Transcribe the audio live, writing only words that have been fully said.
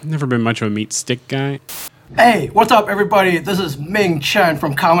Never been much of a meat stick guy. Hey, what's up, everybody? This is Ming Chen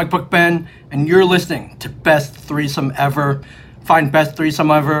from Comic Book Ben, and you're listening to Best Threesome Ever. Find Best Threesome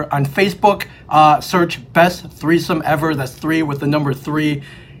Ever on Facebook. Search Best Threesome Ever. That's 3 with the number 3.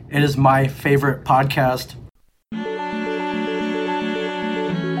 It is my favorite podcast.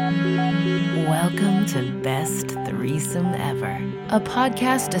 Welcome to Best Threesome Ever, a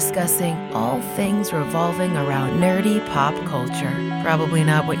podcast discussing all things revolving around nerdy pop culture. Probably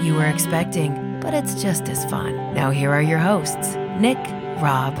not what you were expecting, but it's just as fun. Now here are your hosts, Nick,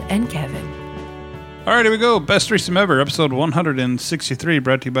 Rob, and Kevin. All right, here we go. Best Threesome Ever, episode 163,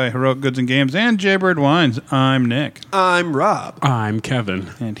 brought to you by Heroic Goods and Games and Jaybird Wines. I'm Nick. I'm Rob. I'm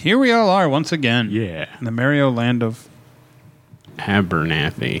Kevin. And here we all are once again. Yeah. In the Mario land of...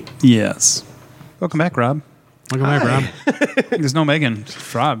 Abernathy. Yes. Welcome back, Rob. Welcome back, Rob. There's no Megan.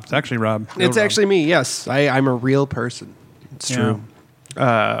 It's Rob. It's actually Rob. It's actually me, yes. I'm a real person. It's true.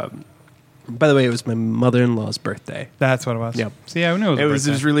 By the way, it was my mother-in-law's birthday. That's what it was. Yep. See, I knew It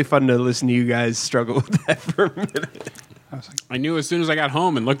was really fun to listen to you guys struggle with that for a minute. I was like, I knew as soon as I got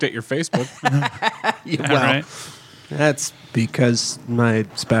home and looked at your Facebook. Well, right. that's because my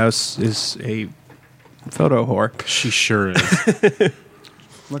spouse is a photo whore. She sure is.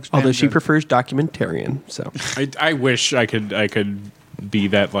 Looks Although damn she good. prefers documentarian, so. I wish I could be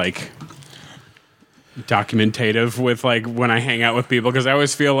that, like, documentative with, like, when I hang out with people, because I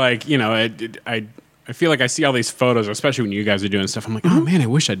always feel like, you know, I feel like I see all these photos, especially when you guys are doing stuff. I'm like, oh man, I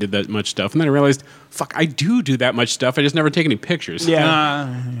wish I did that much stuff. And then I realized, fuck, I do that much stuff. I just never take any pictures.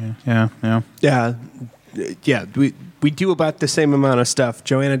 Yeah. Yeah, we do about the same amount of stuff.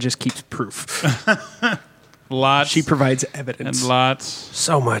 Joanna just keeps proof. Lots. She provides evidence. And lots.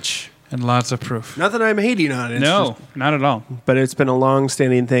 So much. And lots of proof. Not that I'm hating on it. No, not at all. But it's been a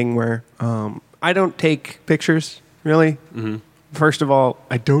long-standing thing where I don't take pictures, really. Mm-hmm. First of all,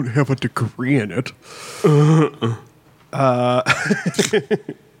 I don't have a degree in it.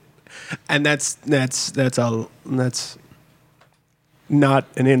 And that's not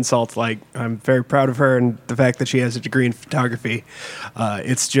an insult. Like, I'm very proud of her and the fact that she has a degree in photography.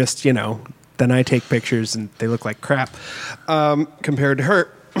 It's just, you know, then I take pictures and they look like crap compared to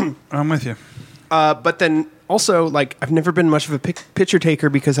her. I'm with you. But then also, like, I've never been much of a picture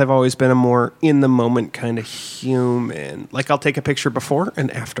taker because I've always been a more in-the-moment kind of human. Like, I'll take a picture before and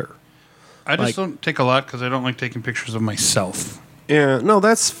after. I just don't take a lot because I don't like taking pictures of myself. Yeah, no,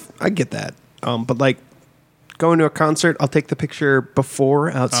 I get that. But, like, going to a concert, I'll take the picture before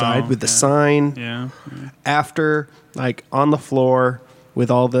outside with the sign. Yeah. After, like, on the floor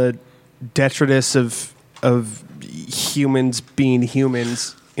with all the detritus of humans being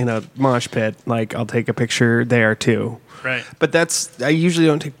humans in a mosh pit. Like, I'll take a picture there too. Right. But I usually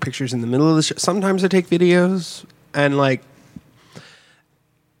don't take pictures in the middle of the show. Sometimes I take videos, and, like,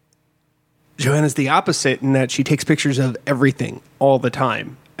 Joanna's the opposite in that she takes pictures of everything all the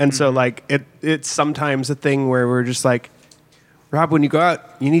time. And so, like, it's sometimes a thing where we're just like, Rob, when you go out,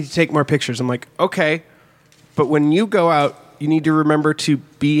 you need to take more pictures. I'm like, okay, but when you go out, you need to remember to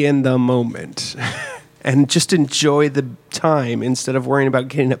be in the moment and just enjoy the time instead of worrying about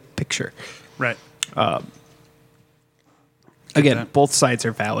getting a picture. Right. Again, both sides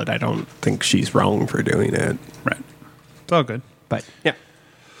are valid. I don't think she's wrong for doing it. Right. It's all good. But, yeah.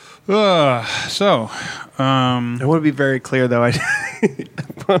 I want to be very clear, though. I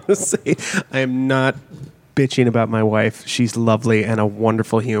want to say I am not bitching about my wife. She's lovely and a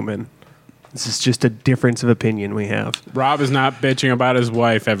wonderful human. This is just a difference of opinion we have. Rob is not bitching about his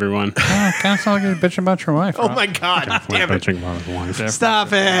wife, everyone. kind of sound like you're bitching about your wife. Oh, Rob. my God. Damn it. Bitching about his wife. Stop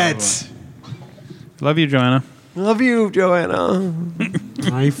it. Love you, Joanna. Love you, Joanna.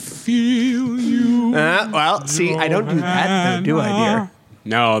 I feel you. Well, see, I don't do that, though, do I, dear?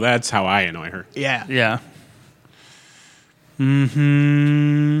 No, that's how I annoy her. Yeah. Yeah. So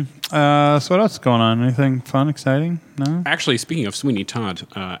what else is going on? Anything fun, exciting? No? Actually, speaking of Sweeney Todd,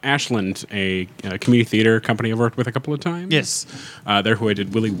 Ashland, a community theater company I've worked with a couple of times. Yes. They're who I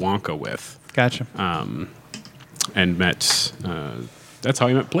did Willy Wonka with. Gotcha. And met, that's how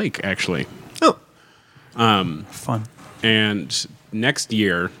I met Blake, actually. Oh. Fun. And next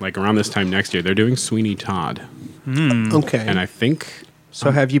year, like around this time next year, they're doing Sweeney Todd. Okay. And I think... So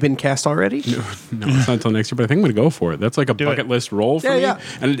have you been cast already? No, it's not until next year, but I think I'm going to go for it. That's like a bucket list role for me. Yeah.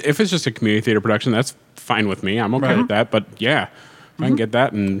 And if it's just a community theater production, that's fine with me. I'm okay with that. But yeah, if I can get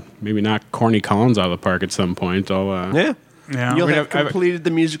that and maybe knock Corny Collins out of the park at some point, I'll... Yeah. Yeah. You'll have completed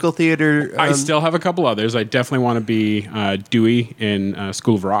the musical theater. I still have a couple others. I definitely want to be Dewey in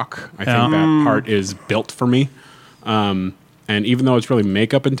School of Rock. I think that part is built for me. And even though it's really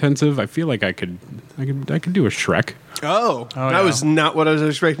makeup intensive, I feel like I could do a Shrek. Oh, that yeah. was not what I was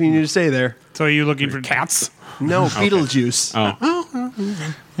expecting you to say there. So are you looking for Cats? No, Beetlejuice.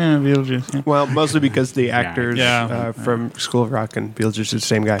 Yeah, Beetlejuice. Yeah. Well, mostly because the actors Yeah. from School of Rock and Beetlejuice are the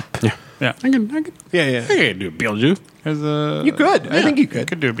same guy. Yeah. I can Yeah. I can do Beetlejuice. You could. I think you could.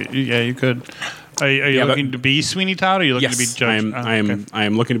 Could do. Yeah, you could. Are you looking to be Sweeney Todd, or are you looking to be Yes, Judge? I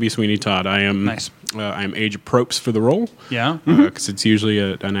am looking to be Sweeney Todd. I am Nice. I am age appropriate for the role. Yeah. Because it's usually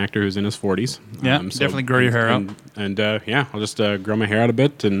an actor who's in his 40s. Yeah, definitely grow your hair out. And yeah, I'll just grow my hair out a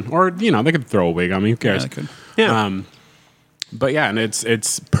bit, or they could throw a wig on me. Who cares? Yeah, they could. Yeah. But yeah, and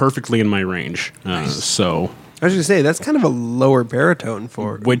it's perfectly in my range. So I was going to say, that's kind of a lower baritone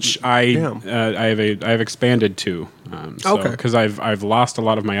for... which I have expanded to. Okay. Because I've lost a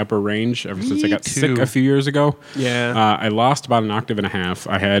lot of my upper range ever since I got too. sick a few years ago. Yeah. I lost about an octave and a half.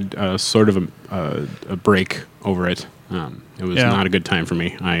 I had sort of a break over it. It was not a good time for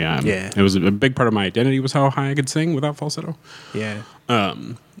me. It was a big part of my identity was how high I could sing without falsetto. Yeah.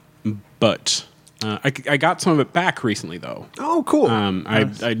 But I got some of it back recently, though. Oh, cool. I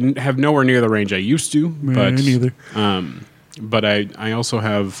have nowhere near the range I used to, but neither. But I also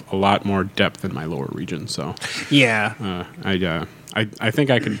have a lot more depth in my lower region, so yeah. I think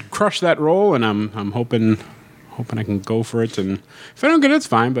I can crush that role, and I'm hoping I can go for it. And if I don't get it, it's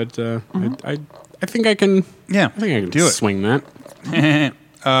fine. But I think I can. Yeah, I think I can do it. swing that.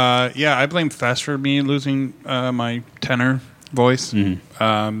 Yeah, I blame Fest for me losing my tenor voice.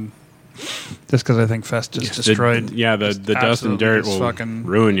 Just because I think Fest just destroyed. The dust and dirt will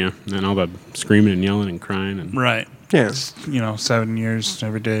ruin you, and all the screaming and yelling and crying. And Right. Yeah. It's, 7 years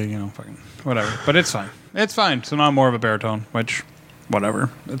every day, fucking whatever. But it's fine. It's fine. So now I'm more of a baritone, which, whatever.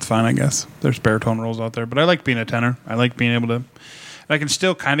 It's fine, I guess. There's baritone roles out there. But I like being a tenor. I like being able to... I can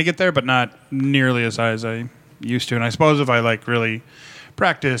still kind of get there, but not nearly as high as I used to. And I suppose if I, really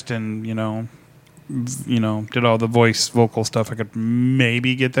practiced and, did all the vocal stuff, I could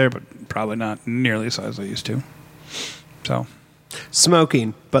maybe get there, but probably not nearly as high as I used to. So...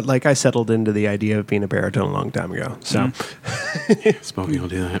 Smoking, but I settled into the idea of being a baritone a long time ago. So, smoking will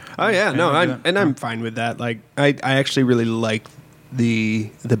do that. oh yeah, no, I'm fine with that. I actually really like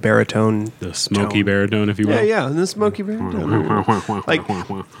the baritone, The smoky tone. baritone, if you will. Yeah, the smoky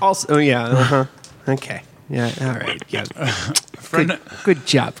baritone. Also, okay, yeah, all right, yeah. Good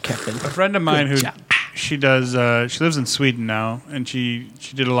job, Kevin. A friend of mine she lives in Sweden now, and she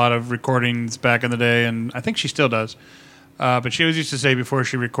did a lot of recordings back in the day, and I think she still does. But she always used to say before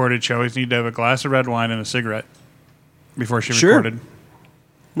she recorded, she always needed to have a glass of red wine and a cigarette before she recorded.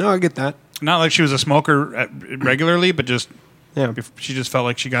 No, I get that. Not like she was a smoker regularly, but just Yeah. she just felt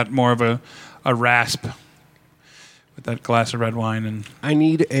like she got more of a rasp with that glass of red wine and I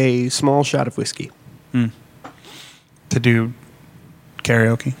need a small shot of whiskey. to do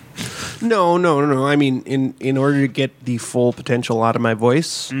karaoke. No. I mean, in order to get the full potential out of my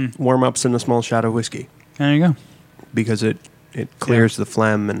voice, warm ups in a small shot of whiskey. There you go. Because it clears the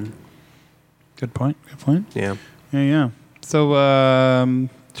phlegm and Good point. yeah. Yeah. So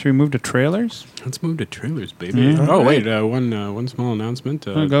should we move to trailers? Let's move to trailers, baby. Yeah. Oh, wait, one small announcement.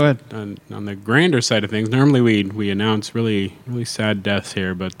 Go ahead. On the grander side of things, normally we announce really, really sad deaths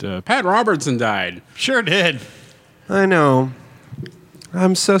here, but Pat Robertson died. Sure did. I know.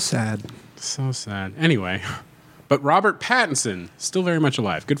 I'm so sad. So sad. Anyway, but Robert Pattinson, still very much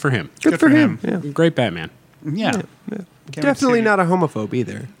alive. Good for him. Good for him. Yeah. Great Batman. Yeah. Definitely not a homophobe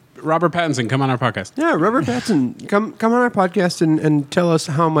either. Robert Pattinson, come on our podcast. Yeah, Robert Pattinson, come on our podcast and tell us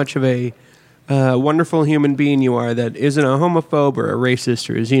how much of a wonderful human being you are that isn't a homophobe or a racist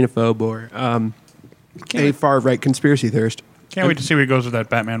or a xenophobe or a far-right conspiracy theorist. Can't wait to see where he goes with that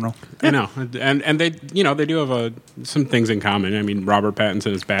Batman role. I know, and they they do have some things in common. I mean, Robert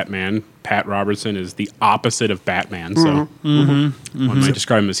Pattinson is Batman. Pat Robertson is the opposite of Batman. So one might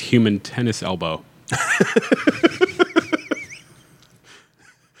describe him as human tennis elbow.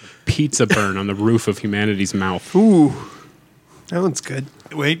 Pizza burn on the roof of humanity's mouth. Ooh, that one's good.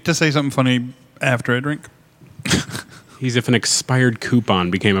 Wait to say something funny after I drink. He's if an expired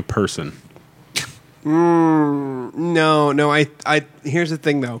coupon became a person. No. I here's the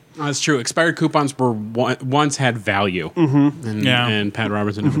thing though. That's true. Expired coupons were once had value. And Pat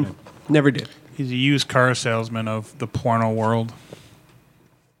Robertson never did. Never did. He's a used car salesman of the porno world.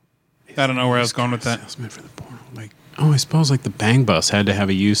 I don't know where I was going with that. Salesman for the porno. I suppose the Bang Bus had to have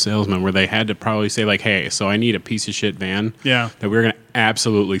a used salesman where they had to probably say hey, so I need a piece of shit van. Yeah. That we're gonna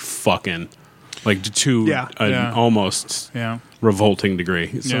absolutely fucking to an almost revolting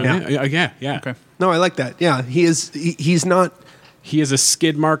degree. So yeah. Okay. No, I like that. Yeah, he's not. He is a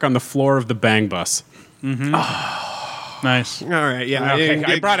skid mark on the floor of the Bang Bus. Nice. All right, yeah. Okay,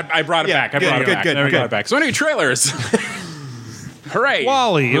 I brought it back. I brought it back. I brought it back. So any trailers? Hooray!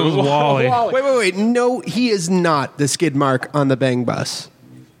 Wally. It was Wally. Wait. No, he is not the skid mark on the Bang Bus.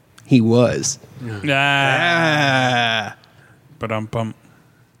 He was. But bum.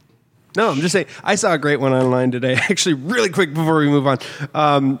 No, I'm just saying. I saw a great one online today. Actually, really quick before we move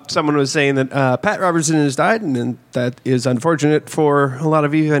on, someone was saying that Pat Robertson has died, and that is unfortunate for a lot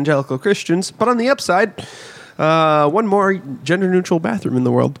of evangelical Christians. But on the upside, one more gender-neutral bathroom in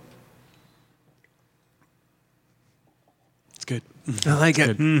the world. It's good. I like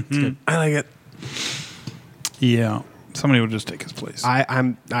it. It's good. I like it. Yeah. Somebody would just take his place.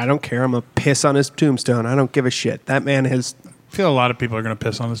 I I don't care. I'm a piss on his tombstone. I don't give a shit. That man has. feel a lot of people are going to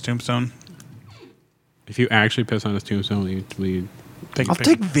piss on his tombstone. If you actually piss on his tombstone, will you I'll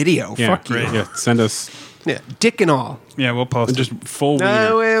take video. Yeah, Fuck you. right. Yeah, send us Yeah, dick and all. Yeah, we'll post just it. full.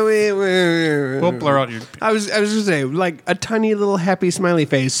 No, wiener. wait. We'll blur out your... I was going to say, like a tiny little happy smiley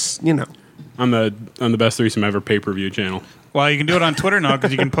face, you know. on the best threesome ever pay-per-view channel. Well, you can do it on Twitter now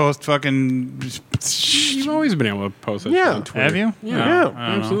because you can post fucking... You've always been able to post that shit on Twitter. Have you? Yeah, I don't know.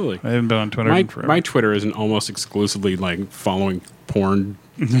 absolutely. I haven't been on Twitter in forever. My Twitter isn't almost exclusively like following porn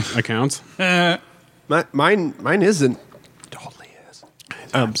accounts. Mine isn't. Totally is.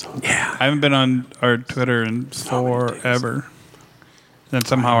 Absolutely. Yeah. I haven't been on our Twitter in forever. Then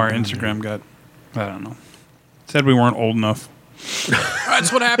somehow our Instagram got... I don't know. Said we weren't old enough.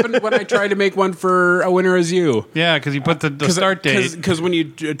 That's what happened when I tried to make one for A Winner Is You. Yeah, because you put the start date. Because when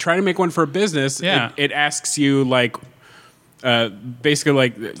you try to make one for a business, it asks you like basically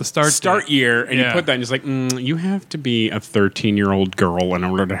like The start date. year, and you Yeah. put that, and it's like you have to be a 13-year-old girl in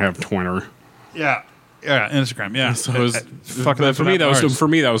order to have Twitter. Yeah, Instagram. Yeah. So it was, Fuck, for me that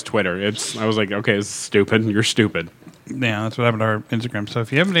was Twitter. I was like, okay, it's stupid. You're stupid. Yeah, that's what happened to our Instagram. So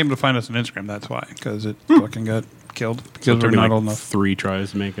if you haven't been able to find us on Instagram, that's why, because it fucking got killed because So it we're took me not like old enough. 3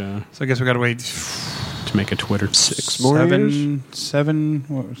 tries to make a So I guess we got to wait Twitter. 6 more years?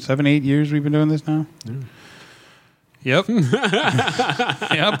 7, 8 years we've been doing this now. Yep.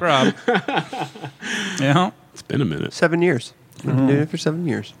 Yep, Rob. Yeah. It's been a minute. 7 years. I've been doing it for 7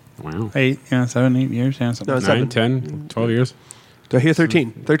 years. Wow. 8, 7, 8 years. Yeah, something. No, like 9, 7. 10, 12 years. Do I hear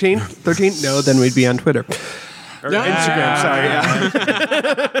 13? 13? 13? No, then we'd be on Twitter. Or Instagram, sorry. Yeah.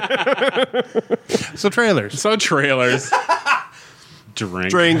 So trailers. So trailers.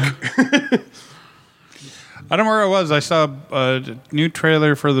 Drink. I don't know where I was. I saw a new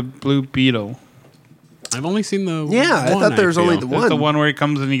trailer for the Blue Beetle. I've only seen the Yeah, I one, thought there was only the It's one. the one where he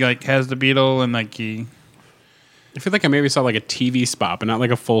comes and he like has the beetle and like he... I feel like I maybe saw like a TV spot, but not like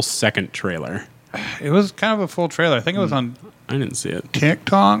a full second trailer. It was kind of a full trailer. I think it was on I didn't see it.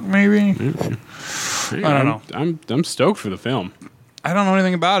 TikTok, maybe. Hey, I don't know. I'm stoked for the film. I don't know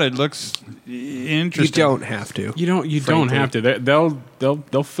anything about it. It looks You interesting. don't have to. You don't Frankly. have to.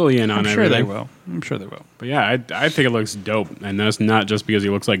 They'll fill you in on I'm sure everything. they will. I'm sure they will. But yeah, I think it looks dope, and that's not just because he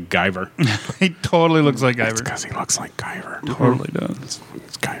looks like Guyver. He totally looks like It's Guyver. because he looks like Guyver. Totally does.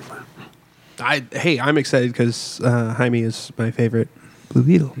 It's Guyver. I'm excited because Jaime is my favorite Blue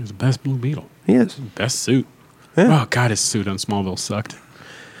Beetle. He's the best Blue Beetle. He is. Best suit. Yeah. Oh God, his suit on Smallville sucked.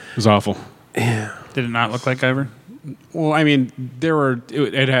 It was awful. Yeah. Did it not look like Guyver? Well, I mean,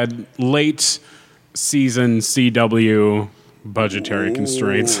 it had late season CW budgetary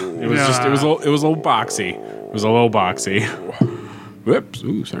constraints. It was Yeah. it was a little boxy. It was a little boxy. Whoops!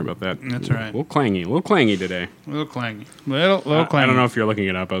 Ooh, sorry about that. That's all right. A little clangy today. A little clangy. Little clangy. I don't know if you're looking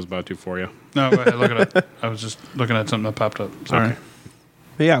it up. I was about to for you. No, go ahead. Look it up. I was just looking at something that popped up. Sorry. Okay.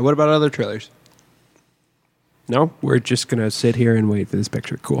 But yeah, what about other trailers? No? We're just going to sit here and wait for this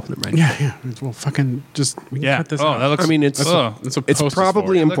picture. Cool. Never mind. Yeah. Well, fucking just we can Yeah. cut this Oh, out. that looks... I mean, it's That's Ugh. That's what it's post is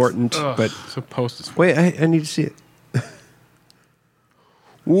probably for. important, ugh. but That's what post is for. wait, I need to see it.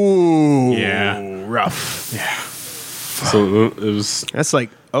 Ooh. Yeah. Rough. Yeah. So it was. That's like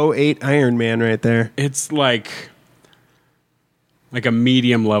 08 Iron Man right there. It's like a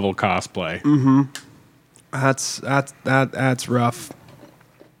medium level cosplay. That's rough.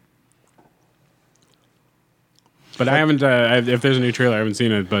 But I haven't. If there's a new trailer, I haven't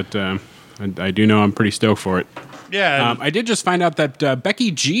seen it. But I do know I'm pretty stoked for it. Yeah. I did just find out that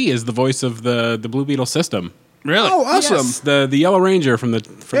Becky G is the voice of the Blue Beetle system. really? Oh, awesome. Yes, the Yellow Ranger from the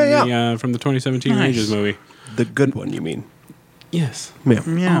 2017 Nice. Rangers movie. The good one, you mean? Yes. Yeah.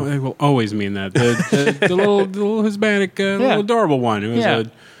 Yeah. Oh, I will always mean that. The little Hispanic, little adorable one. It was Yeah. a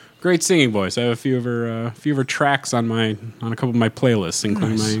great singing voice. I have a few of her tracks on a couple of my playlists,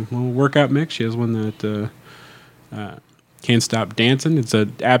 including my little workout mix. She has one that Can't Stop Dancing. It's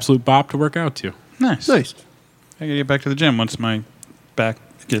an absolute bop to work out to. Nice. Nice. I gotta get back to the gym once my back.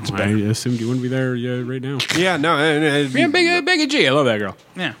 Gets I back. assumed you wouldn't be there right now. Yeah, no. Yeah, Big G. I love that girl.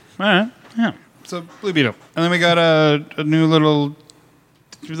 Yeah. All right. Yeah. So Blue Beetle, and then we got a new little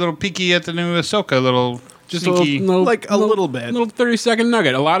peeky at the new Ahsoka little. Just sneaky. Like a little bit. Little 30-second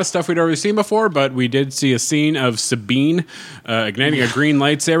nugget. A lot of stuff we'd already seen before, but we did see a scene of Sabine igniting a green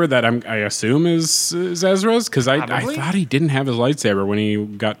lightsaber that I assume is Ezra's, because I thought he didn't have his lightsaber when he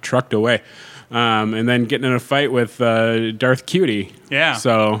got trucked away. And then getting in a fight with Darth Cutie. Yeah.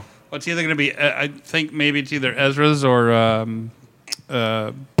 So... Well, it's either going to be, I think maybe it's either Ezra's or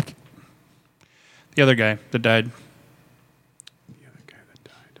the other guy that died.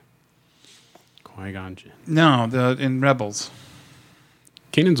 Qui-Gon Jinn. No, in Rebels.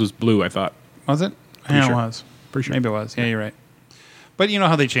 Kanan's was blue, I thought. Was it? Pretty Yeah, sure. it was. Pretty sure. Maybe it was. Yeah, you're right. But you know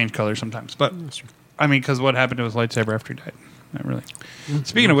how they change colors sometimes. But That's true. I mean, because what happened to his lightsaber after he died? Not really.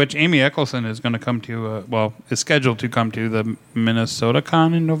 Speaking of which, Amy Eccleston is going to come to, is scheduled to come to the Minnesota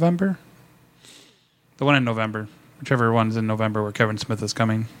Con in November. The one in November. Whichever one's in November where Kevin Smith is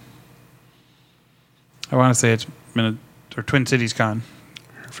coming. I want to say it's or Twin Cities Con.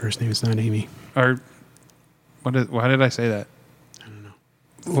 Her first name is not Amy. Or, why did I say that? I don't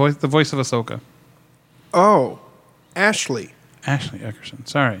know. The voice of Ahsoka. Oh, Ashley. Ashley Eckerson.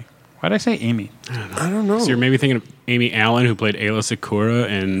 Sorry. Why did I say Amy? I don't know. So you're maybe thinking of Amy Allen, who played Ayla Secura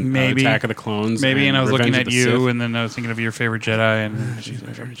in Maybe. Attack of the Clones. Maybe, and I was Revenge looking of at the you, Sith. and then I was thinking of your favorite Jedi, and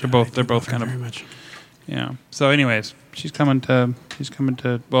they're both kind very of much. yeah. So, anyways, she's scheduled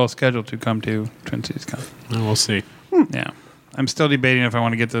to come to Twin Cities Con. Well, we'll see. Yeah, I'm still debating if I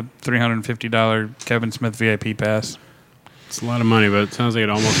want to get the $350 Kevin Smith VIP pass. It's a lot of money, but it sounds like it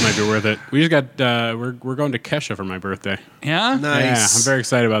almost might be worth it. We just got we're going to Kesha for my birthday. Yeah, Nice. Yeah, I'm very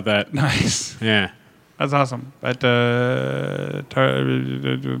excited about that. nice. Yeah, That's awesome. But I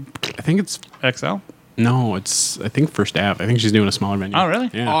think it's XL. no, it's I think First Ave. I think she's doing a smaller venue. Oh, really?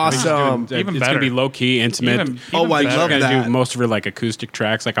 Yeah, Awesome. Even it's better. gonna be low key, intimate. Even Oh, I better. love Gonna that. do most of her like acoustic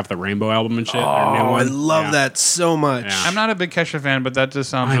tracks, like off the Rainbow album and shit. Oh, I love that so much. Yeah. I'm not a big Kesha fan, but that just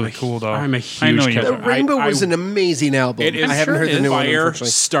sounds really cool, though. I'm a I know huge you Kesha The are. fan. Rainbow I- was an amazing album. It is. I haven't sure heard the new one, fire, unfortunately.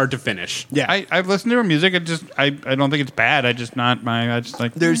 start to finish. Yeah. I've listened to her music. It just I don't think it's bad. I just not my. I just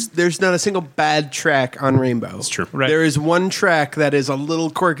like There's not a single bad track on Rainbow. That's true. Right. There is one track that is a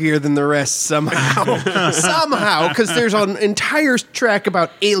little quirkier than the rest somehow. Somehow, because there's an entire track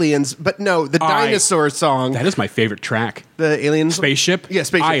about aliens, but no, the dinosaur song, That is my favorite track. the aliens Spaceship. Yeah,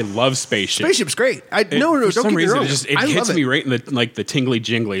 Spaceship. I love Spaceship. Spaceship's great. It- No, for don't some get me reason, wrong. it I hits love me it. right in the tingly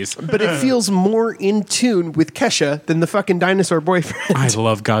jinglies. But it feels more in tune with Kesha than the fucking dinosaur boyfriend. I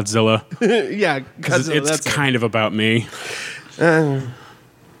love Godzilla Yeah, because it's that's kind of about me.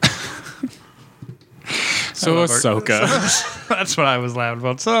 So love her. Ahsoka. that's what I was loud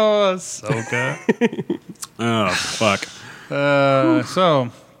about. So Ahsoka. Oh fuck.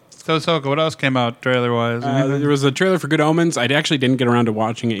 So Ahsoka. What else came out trailer wise? There was a trailer for Good Omens. I actually didn't get around to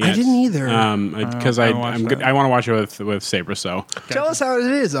watching it yet. didn't either. Because I haven't watched that. I want to watch it with Sabre. So Tell us how it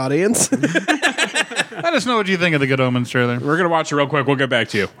is, audience. Let us know what you think of the Good Omens trailer. we're gonna watch it real quick. We'll get back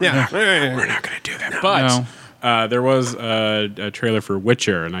to you. Yeah. We're not gonna do that. But there was a trailer for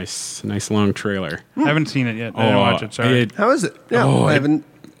Witcher. A nice long trailer. I haven't seen it yet. I didn't watch it. Sorry. It, How is it? Yeah, Oh, I haven't.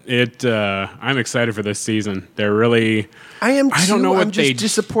 I'm excited for this season. They're really I am. Too, I don't know what I'm just they-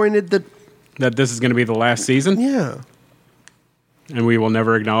 disappointed that. that this is going to be the last season, Yeah. and we will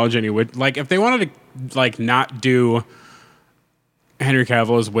never acknowledge any like if they wanted to like not do Henry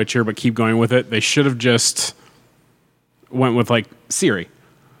Cavill as Witcher but keep going with it, they should have just went with like Siri,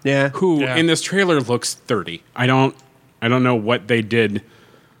 Yeah. who Yeah. in this trailer looks 30. I don't know what they did,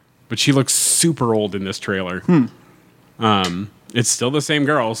 but she looks super old in this trailer. It's still the same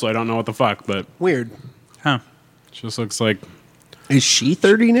girl, so I don't know what the fuck, but Weird. Huh. she just looks like Is she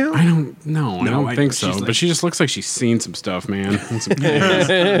 30 now? I don't know. I don't I- think she's so. like- But she just looks like she's seen some stuff, man. And some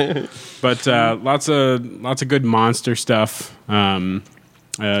things. But lots of good monster stuff.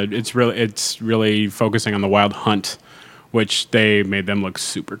 It's really focusing on the Wild Hunt, which they made them look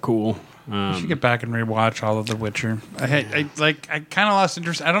super cool. I should get back and rewatch all of The Witcher. I kind of lost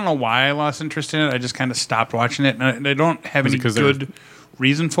interest. I don't know why I lost interest in it. I just kind of stopped watching it, and I don't have Was it any 'cause there was- good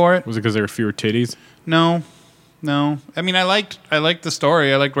reason for it. Was it because there were fewer titties? No. I mean, I liked the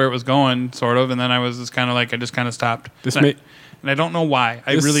story. I liked where it was going, sort of, and then I was just kind of like, I just kind of stopped. This and, may- and I don't know why.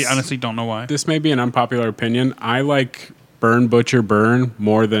 I This- really, honestly, don't know why. This may be an unpopular opinion. I like Burn Butcher Burn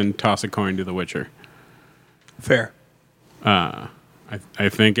more than Toss a Coin to The Witcher. Fair. I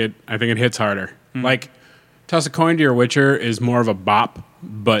think it hits harder. Like Toss a Coin to Your Witcher is more of a bop,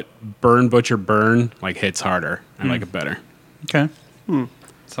 but Burn Butcher Burn like hits harder. I like it better. Okay.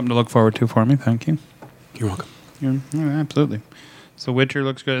 Something to look forward to for me. Thank you. You're welcome. Yeah, absolutely. So Witcher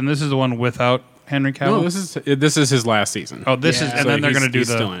looks good, and this is the one without Henry Cavill. No, this is his last season. Oh, this is, and So then they're going to do he's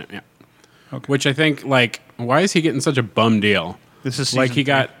the. still in it, yeah. Okay. Which I think, like, why is he getting such a bum deal? This is like season he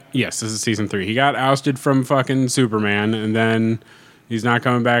got. 3. Yes, this is season 3. He got ousted from fucking Superman, and then he's not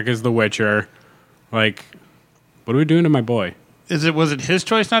coming back as the Witcher. Like, what are we doing to my boy? Was it his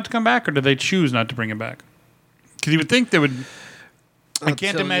choice not to come back, or did they choose not to bring him back? Because you would think they would. I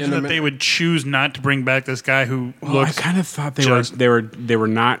can't imagine that they would choose not to bring back this guy who looks. I kind of thought they were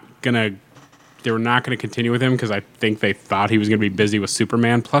not gonna continue with him because I think they thought he was gonna be busy with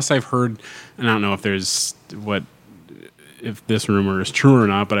Superman. Plus, I've heard, and I don't know if this rumor is true or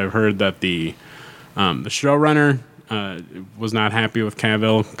not, but I've heard that the showrunner was not happy with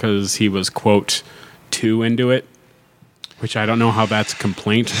Cavill because he was, quote, too into it, which I don't know how that's a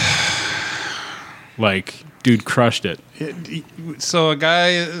complaint. Like, dude crushed it. So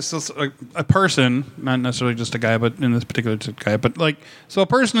a person, not necessarily just a guy, but in this particular it's a guy, but like, so a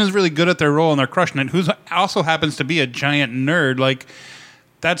person is really good at their role and they're crushing it, who also happens to be a giant nerd, like,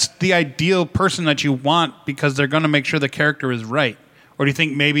 that's the ideal person that you want because they're going to make sure the character is right. Or do you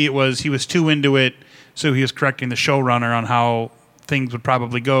think maybe it was he was too into it, so he was correcting the showrunner on how things would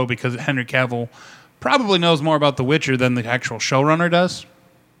probably go because Henry Cavill probably knows more about The Witcher than the actual showrunner does?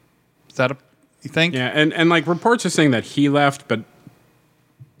 Is that you think? Yeah, and like reports are saying that he left, but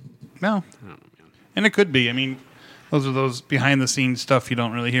no. And it could be. I mean, those are those behind the scenes stuff you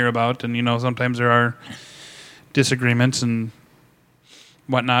don't really hear about, and sometimes there are disagreements and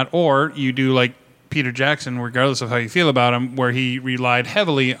whatnot, or you do like Peter Jackson, regardless of how you feel about him, where he relied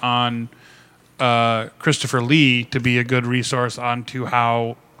heavily on Christopher Lee to be a good resource onto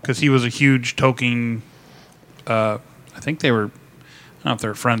how, because he was a huge Tolkien, I think they were, I don't know if they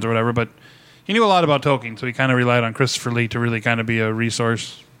were friends or whatever, but he knew a lot about Tolkien, so he kind of relied on Christopher Lee to really kind of be a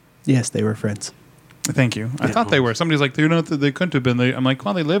resource. Yes, they were friends. Thank you. I thought they were. Somebody's like, they couldn't have been. I'm like,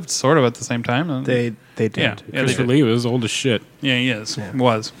 well, they lived sort of at the same time. They did. Yeah, Christopher Lee was old as shit. Yeah, he is. Yeah.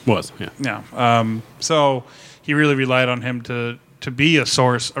 Was, yeah. Yeah. So he really relied on him to be a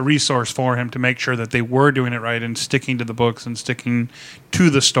resource for him to make sure that they were doing it right and sticking to the books and sticking to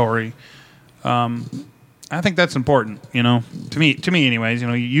the story. I think that's important, to me anyways.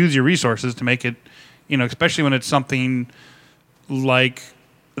 You use your resources to make it, especially when it's something like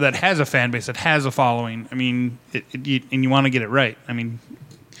that has a fan base, that has a following. I mean, and you want to get it right. I mean,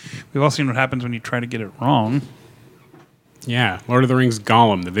 we've all seen what happens when you try to get it wrong. Yeah, Lord of the Rings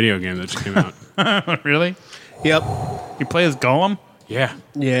Gollum, the video game that just came out. Really? Yep. You play as Gollum? Yeah.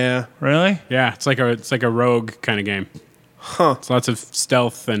 Yeah. Really? Yeah, it's like a rogue kind of game. Huh. It's lots of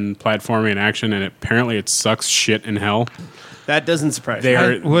stealth and platforming and action, and apparently it sucks shit in hell. That doesn't surprise They me.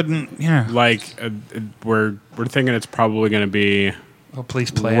 are I wouldn't. Yeah. like we're thinking it's probably going to be Oh,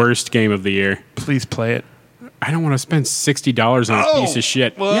 please play worst game of the year. it. Please play it. I don't want to spend $60 on a piece of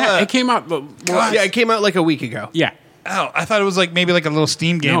shit. what? Yeah, it came out. Yeah, it came out like a week ago. Yeah. Oh, I thought it was like maybe like a little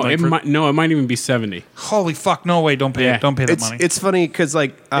Steam game. No, like it might even be 70. Holy fuck! No way! Don't pay Yeah. it. Don't pay that It's money. it's funny because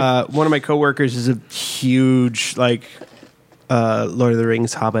like one of my coworkers is a huge like Lord of the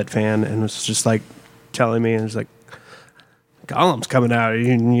Rings Hobbit fan, and was just like telling me, and was like, Gollum's coming out. Are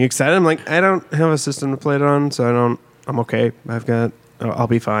you excited? I'm like, I don't have a system to play it on, so I'm okay. I'll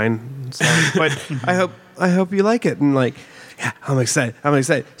be fine. So, but I hope you like it. And like, yeah, I'm excited.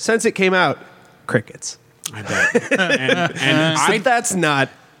 Since it came out, crickets. I bet. and So that's not.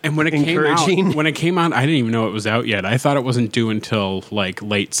 And when it encouraging. came out, I didn't even know it was out yet. I thought it wasn't due until like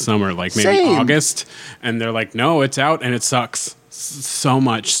late summer, like maybe Same. August. And they're like, no, it's out and it sucks so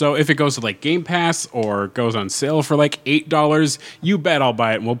much. So if it goes to like Game Pass or goes on sale for like $8, you bet I'll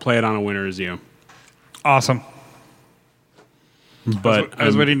buy it and we'll play it on a Winter Is You. awesome. But I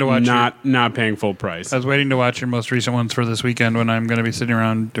was waiting to watch not paying full price. I was waiting to watch your most recent ones for this weekend when I'm going to be sitting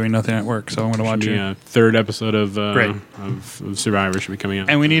around doing nothing at work. So I'm going to watch The it. third episode of Great. of Survivor should be coming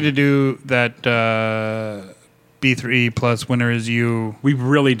out. And we need to do that B3 plus Winter Is You. We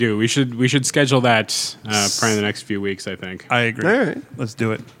really do. We should schedule that probably in the next few weeks, I think. I agree. All right. Let's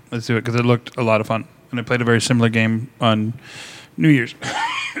do it because it looked a lot of fun. And I played a very similar game on New Year's.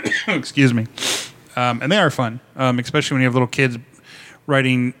 Excuse me. And they are fun, especially when you have little kids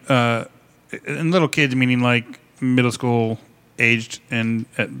writing, and little kids meaning like middle school aged and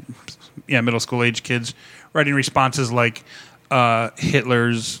middle school age kids writing responses like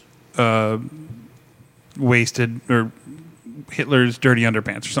Hitler's wasted or Hitler's dirty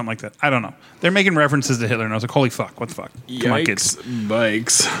underpants or something like that. I don't know. They're making references to Hitler, and I was like, holy fuck, what the fuck? Come on, kids.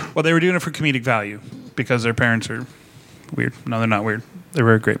 Bikes. Well, they were doing it for comedic value because their parents are weird. No, they're not weird. They're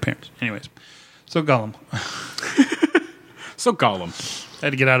very great parents. Anyways, so Gollum. So Gollum. I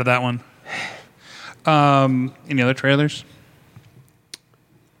had to get out of that one. Any other trailers?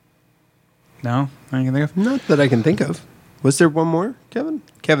 No, I can think of. Not that I can think of. Was there one more, Kevin?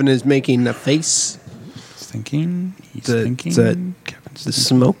 Kevin is making a face. He's thinking. He's The- thinking. the- Kevin's The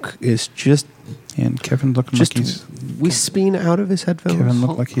smoke is just and Kevin looking just like he's. wisping out of his headphones. Kevin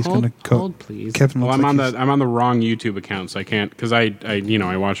looked like he's going to go. Hold, please. Kevin well, looks I'm like on the I'm on the wrong YouTube account, so I can't because I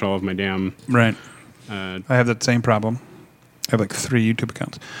watch all of my damn. Right. Uh, I have that same problem. I have like 3 YouTube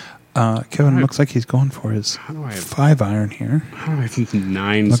accounts. Kevin Right. looks like he's going for his How do I have- 5 iron here. I have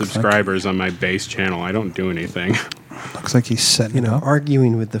 9 Looks subscribers on my base channel. I don't do anything. Looks like he's setting You know, it up.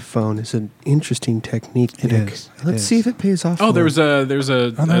 arguing with the phone is an interesting technique. It Nick. is. It Let's is. see if it pays off. Oh, for there him. was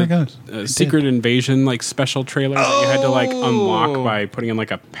a Oh, there it goes. It Secret Invasion like special trailer that you had to like unlock Oh. by putting in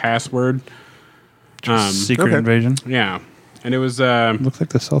like a password. Secret okay. Invasion. Yeah, and it was Looks like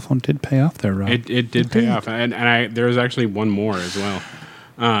the cell phone did pay off there, Rob. it did pay off, and there was actually one more as well.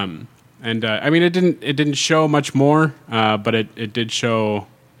 I mean it didn't show much more, but it did show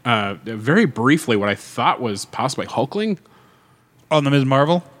very briefly what I thought was possibly Hulkling On the Ms.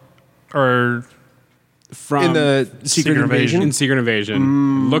 Marvel? Or from in the Secret Invasion. In Secret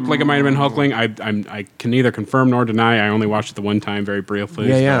Invasion, looked like it might have been Hulkling. I can neither confirm nor deny. I only watched it the one time, very briefly.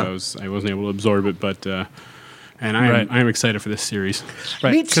 Yeah, so yeah. I wasn't able to absorb it, but and I Right. am excited for this series.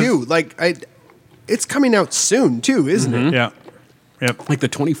 right, Me 'cause- too. Like it's coming out soon too, isn't it? Yeah. Yep. Like the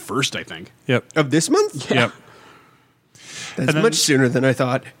 21st, I think. Yep. Of this month? Yep. That's then- much sooner than I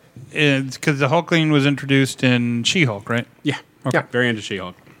thought. It's because the Hulkling was introduced in She-Hulk, right? Yeah. Okay. Yeah. Very into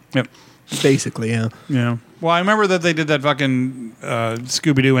She-Hulk. Yep. Basically, yeah. Yeah. Well, I remember that they did that fucking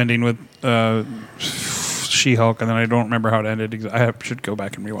Scooby-Doo ending with She-Hulk, and then I don't remember how it ended. Should go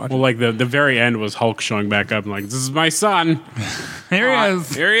back and rewatch Well, like the very end was Hulk showing back up and like, this is my son. it. Here he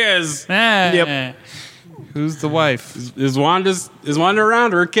is. Here he is. Yep. Who's the wife? Is Wanda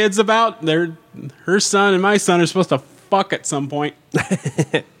around? Her kids about? Her son and my son are supposed to fuck at some point.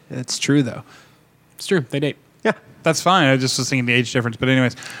 That's true though. It's true. They date. Yeah. That's fine. I just was thinking the age difference. But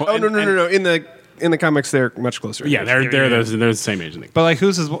anyways. Oh no. In the comics, they're much closer. Yeah, they're the same age. I think. But like,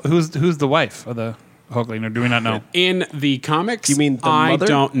 who's the wife of the Hulkling? Or do we not know? In the comics, You mean the I mother?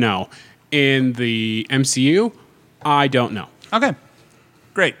 don't know. In the MCU, I don't know. Okay.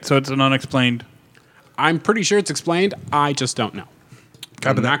 Great. So it's an unexplained. I'm pretty sure it's explained. I just don't know.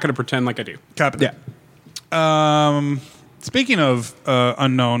 I'm that. not going to pretend like I do. Copy. Yeah. Speaking of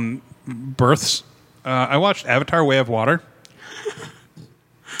unknown births, I watched Avatar: Way of Water.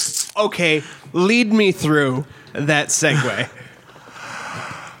 Okay, lead me through that segue.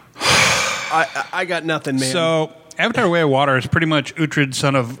 I got nothing, man. So, Avatar: Way of Water is pretty much Uhtred,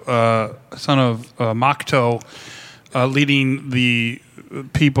 son of Makto, leading the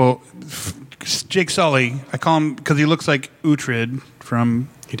people. Jake Sully, I call him because he looks like Uhtred from,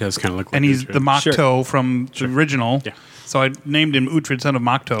 He does kind of look like and he's Uhtred. the Makto Sure. from the original. Yeah. So I named him Uhtred, son of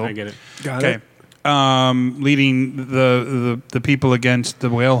Makto. I get it. got Okay. it. Leading the people against the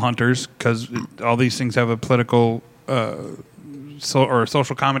whale hunters because all these things have a political or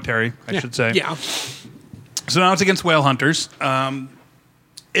social commentary, I should say. Yeah. So now it's against whale hunters.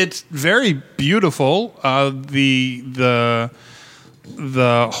 It's very beautiful. The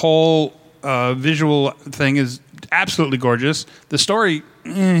whole visual thing is absolutely gorgeous. The story,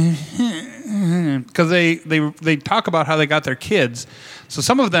 because they talk about how they got their kids. So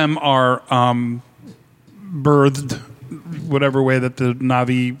some of them are birthed whatever way that the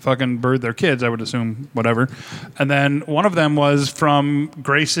Na'vi fucking birthed their kids, I would assume, whatever. And then one of them was from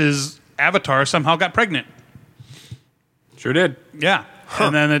Grace's avatar somehow got pregnant. Sure did. Yeah.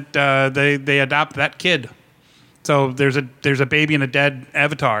 And then they adopt that kid. So there's a baby in a dead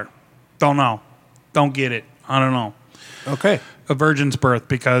avatar. Don't know. Don't get it. I don't know. Okay. A virgin's birth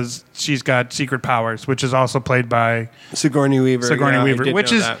because she's got secret powers, which is also played by Sigourney Weaver. Sigourney yeah, I Weaver, did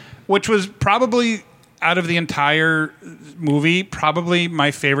which know is that. which was probably out of the entire movie, probably my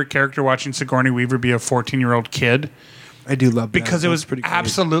favorite character watching Sigourney Weaver be a 14-year-old kid I do love that. because it That's was pretty great.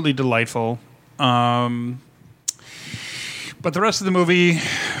 absolutely delightful. But the rest of the movie,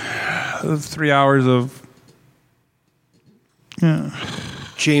 3 hours of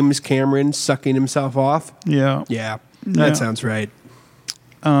James Cameron sucking himself off. yeah. Yeah, Yeah. that sounds right.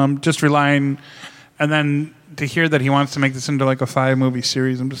 Just relying, and then to hear that he wants to make this into like a 5-movie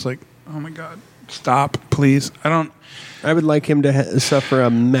series, I'm just like, oh my god, stop, please. I would like him to suffer a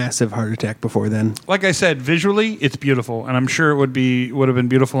massive heart attack before then. Like I said, visually it's beautiful, and I'm sure it would have been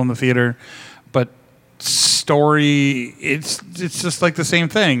beautiful in the theater, but story, it's just like the same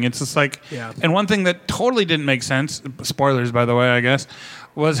thing. It's just like, Yeah. And one thing that totally didn't make sense, spoilers by the way, I guess,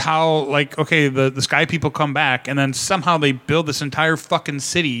 was how like, okay, the sky people come back, and then somehow they build this entire fucking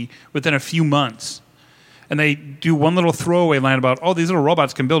city within a few months. and they do one little throwaway line about, oh, these little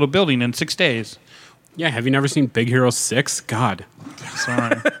robots can build a building in 6 days. Yeah, have you never seen Big Hero 6? God.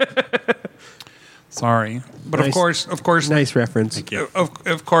 Sorry. But Nice. of course, Nice reference. Thank you.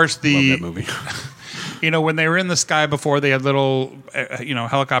 of course, Love the that movie. when they were in the sky before, they had little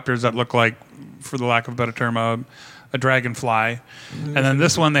helicopters that look like, for the lack of a better term, a dragonfly. And then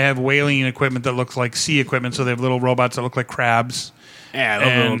this one, they have whaling equipment that looks like sea equipment. So they have little robots that look like crabs. Yeah, I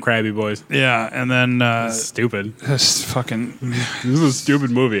love the little crabby boys. Yeah, and then Stupid. this fucking This is a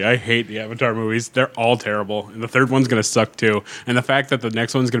stupid movie. I hate the Avatar movies. They're all terrible. And the third one's going to suck too. And the fact that the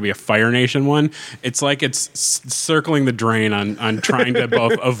next one's going to be a Fire Nation one, it's like it's circling the drain on trying to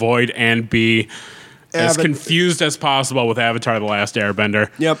both avoid and be as confused as possible with Avatar: The Last Airbender.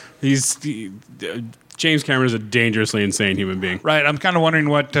 Yep. James Cameron is a dangerously insane human being. right. I'm kind of wondering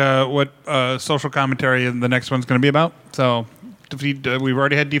what social commentary the next one's going to be about. So we've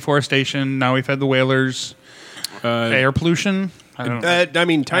already had deforestation. Now we've had the whalers, air pollution. I don't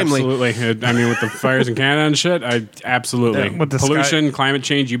know. Timely. Absolutely. I mean, with the fires in Canada and shit, absolutely. Yeah, with the pollution, climate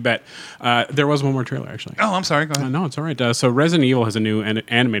change, you bet. There was one more trailer, actually. Oh, I'm sorry. Go ahead. No, it's all right. So Resident Evil has a new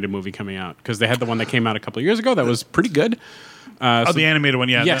animated movie coming out because they had the one that came out a couple of years ago that was pretty good. The animated one,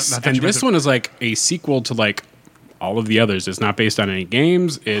 yeah. Yes, and this one is like a sequel to like all of the others. It's not based on any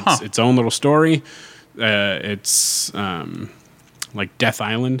games. It's its own little story. It's like Death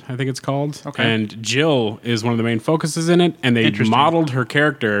Island, I think it's called. Okay. And Jill is one of the main focuses in it, and they modeled her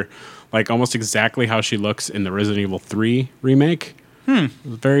character like almost exactly how she looks in the Resident Evil 3 remake. I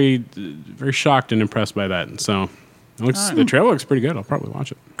was very, very shocked and impressed by that. And so the trailer looks pretty good. I'll probably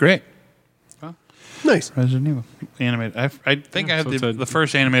watch it. Great. Nice. Resident Evil animated. I think I had the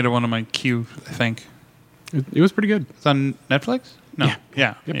first animated one on my queue. I think It was pretty good. it's on Netflix. No,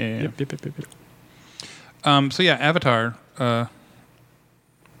 yeah. Yep. So yeah, Avatar.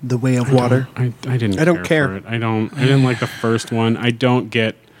 The Way of Water. I didn't. I don't care. For it. I didn't like the first one. I don't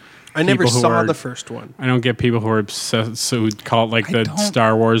get. I never people who saw are- the first one. I don't get people who are obsessed, so who call it like the don't-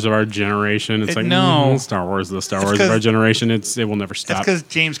 Star Wars of our generation. It's like no. Star Wars, the Star It's Wars of 'cause- our generation. It will never That's stop. because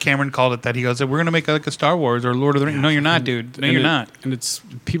James Cameron called it that. He goes, "We're going to make like a Star Wars or Lord of the Rings." No, you're not, dude. No, you're not. And it's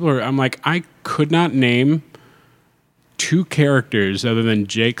people are. I'm like, I could not name two characters other than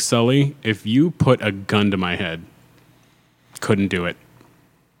Jake Sully. If you put a gun to my head, couldn't do it.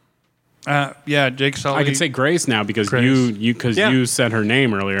 Yeah, Jake Sully. I can say Grace now because Grace. you said her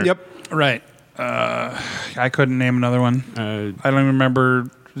name earlier. Yep. right. I couldn't name another one. I don't even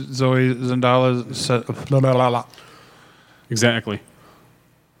remember Zoe Zendala's. Exactly.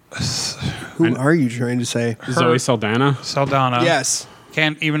 Who are you trying to say? Zoe Saldana. Saldana. Yes.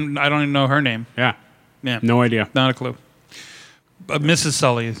 Can't even. I don't even know her name. Yeah. Yeah. No idea. Not a clue. Mrs.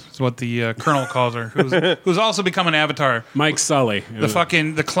 Sully is what the Colonel calls her, who's also become an avatar. Mike Sully. The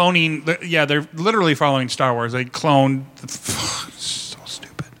cloning. They're literally following Star Wars. They cloned. So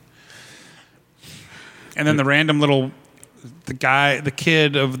stupid. And then the random the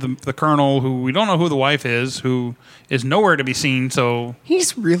kid of the Colonel, who we don't know who the wife is, who is nowhere to be seen. So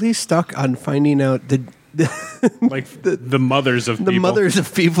He's really stuck on finding out the mothers of people. mothers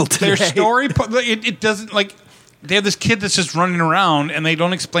of people today. their story, it doesn't like. They have this kid that's just running around, and they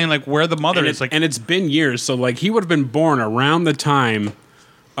don't explain like where the mother is. Like, and it's been years, so like he would have been born around the time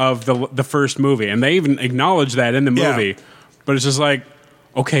of the first movie, and they even acknowledge that in the movie. Yeah. But it's just like,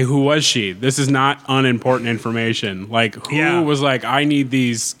 okay, who was she? This is not unimportant information. Like, who was like, I need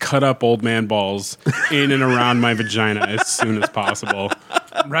these cut up old man balls in and around my vagina as soon as possible.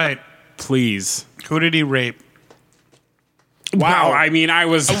 right? Please. Who did he rape? Wow. I mean, I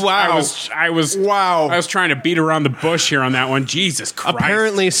was Wow. I was trying to beat around the bush here on that one. Jesus Christ.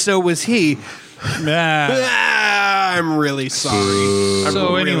 Apparently, so was he. Yeah. I'm really sorry. I'm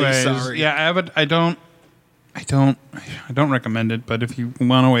So, really anyways, sorry. yeah, Abbott. I don't recommend it. But if you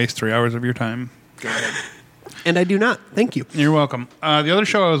want to waste 3 hours of your time, go ahead. And I do not. Thank you. You're welcome. The other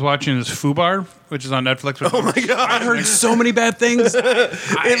show I was watching is Fubar, which is on Netflix. Oh my god! I heard so many bad things.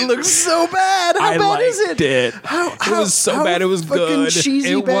 It looks so bad. How bad is it? It was so bad it was fucking good.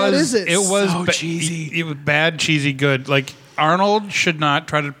 cheesy bad is it? It was So cheesy. It was bad, cheesy, good. Like Arnold should not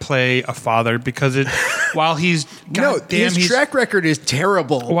try to play a father because while he's his track record is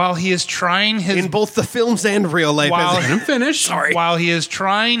terrible while he is trying his in both the films and real life. I'm finished. Sorry. while he is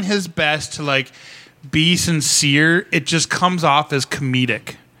trying his best to like be sincere, it just comes off as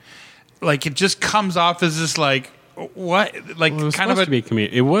comedic. Like it just comes off as this like what like It was kind of supposed to be comedic.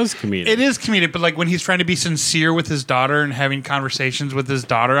 It was comedic. it is comedic, but like when he's trying to be sincere with his daughter and having conversations with his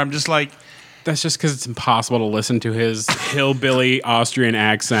daughter, I'm just like, That's just because it's impossible to listen to his hillbilly Austrian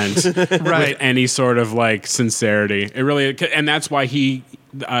accent with any sort of like sincerity. It really, and that's why he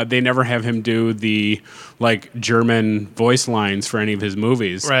they never have him do the like German voice lines for any of his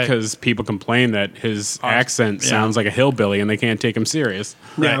movies Right. because people complain that his accent sounds like a hillbilly and they can't take him serious.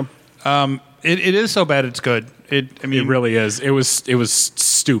 Yeah. It is so bad it's good. I mean, It really is. It was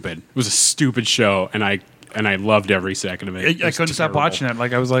stupid. It was a stupid show, and I loved every second of it. I couldn't stop watching it.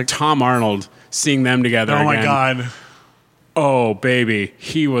 Like I was like, Tom Arnold, seeing them together. oh my again. god. Oh baby,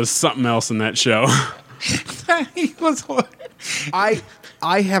 he was something else in that show. He was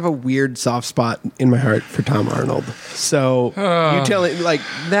I have a weird soft spot in my heart for Tom Arnold. So you tell it like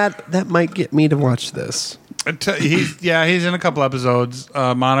that might get me to watch this. He's in a couple episodes.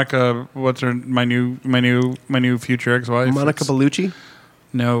 Monica, what's her my new future ex-wife? Monica Bellucci?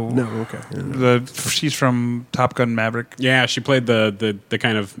 No, Okay. She's from Top Gun Maverick. Yeah, she played the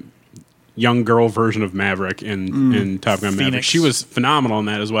kind of young girl version of Maverick in Top Gun Maverick. Phoenix. She was phenomenal in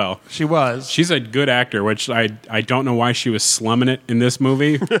that as well. She was. She's a good actor, which I don't know why she was slumming it in this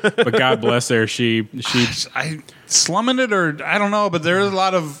movie, but God bless her. She I slumming it or I don't know, but there's a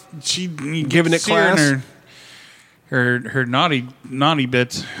lot of she Giving it see her in class? her naughty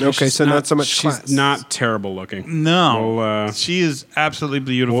bits. Okay, so not so much She's class. not terrible looking. No, Well, she is absolutely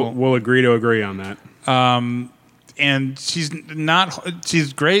beautiful. we'll agree to agree on that. And she's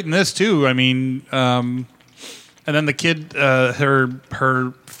great in this too. I mean, and then the kid, her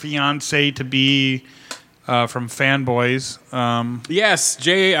fiance to be from Fanboys. Yes,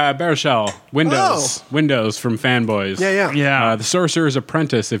 Jay Baruchel, Windows from Fanboys. Yeah. Yeah, The Sorcerer's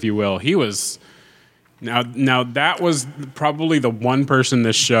Apprentice, if you will. He was now that was probably the one person in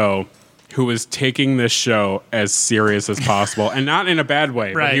this show who was taking this show as serious as possible, and not in a bad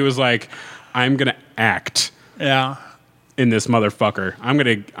way. Right. But he was like, "I'm gonna act yeah. in this motherfucker.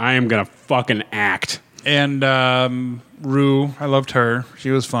 I am gonna fucking act." And Rue, I loved her.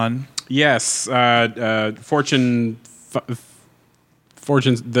 She was fun. Yes, Fortune's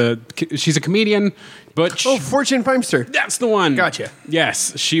she's a comedian, but Oh, Fortune Feimster. that's the one. Gotcha.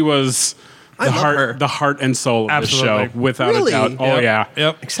 Yes, she was I love her. the heart and soul of Absolutely. the show, without Really? a doubt. Oh Yep. yeah,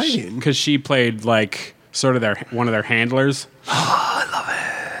 Yep. Exciting. because she played like sort of one of their handlers,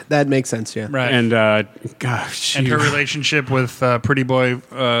 That makes sense, yeah. Right. and gosh, And her relationship with Pretty Boy,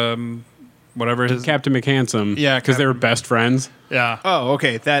 whatever his Captain McHandsome, Yeah, because they were best friends. yeah. Oh,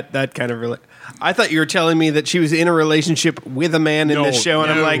 okay. That kind of I thought you were telling me that she was in a relationship with a man in No, this show,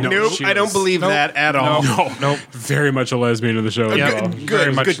 and I'm no, like, no, nope, she I don't was- believe that at all. No, very much a lesbian in the show. Yeah. as well.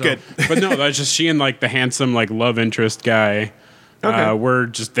 Very much so. good. But no, that's just she and like the handsome like love interest guy.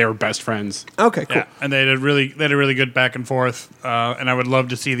 Okay. They were best friends. Okay, cool. Yeah, and they had a really good back and forth, and I would love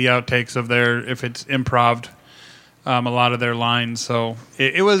to see the outtakes of if it's improv, a lot of their lines. So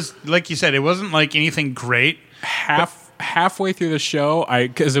it was like you said, it wasn't like anything great. Halfway through the show,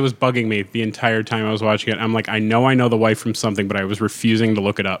 because it was bugging me the entire time I was watching it. I'm like, I know the wife from something, but I was refusing to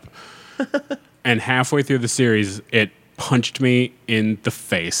look it up. And halfway through the series, it punched me in the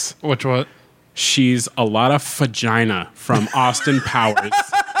face. Which what? She's a lot of vagina from Austin Powers,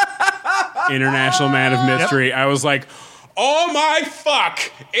 International Man of Mystery. Yep. I was like, oh my fuck,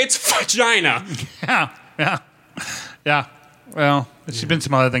 it's vagina. Yeah. Well, she's been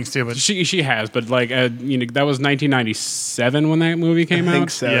some other things too, but She has, but like that was 1997 when that movie came out. I think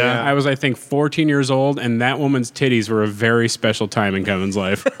so. Yeah. Yeah. I was 14 years old, and that woman's titties were a very special time in Kevin's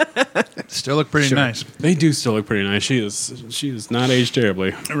life. still look pretty nice. They do still look pretty nice. She is not aged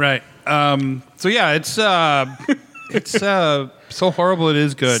terribly. Right. So yeah, it's so horrible it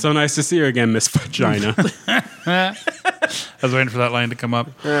is good. So nice to see her again, Miss Vagina. I was waiting for that line to come up.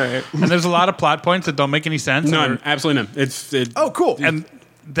 All right. And there's a lot of plot points that don't make any sense. None, absolutely none. Oh, cool. And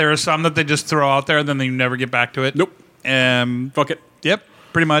there are some that they just throw out there and then they never get back to it. Nope. Fuck it. Yep.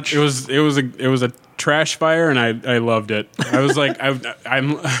 Pretty much. It was a trash fire, and I loved it. I was like,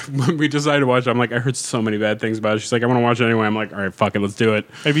 I'm when we decided to watch it, I'm like, I heard so many bad things about it. She's like, I want to watch it anyway. I'm like, all right, fuck it, let's do it.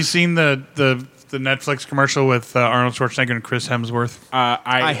 Have you seen the Netflix commercial with Arnold Schwarzenegger and Chris Hemsworth?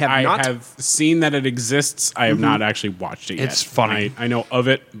 I have not. have seen that it exists. I have not actually watched it yet. It's funny. I know of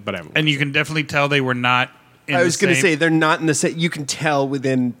it, but I haven't. And you can definitely tell they were not in I was going to say they're not in the same. You can tell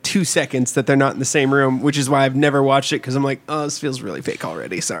within 2 seconds that they're not in the same room, which is why I've never watched it because I'm like, oh, this feels really fake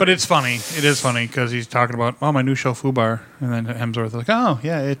already. Sorry, But it's funny. It is funny because he's talking about, my new show, Fubar. And then Hemsworth is like,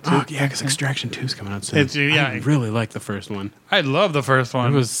 because Extraction 2 is coming out soon. I really like the first one. I love the first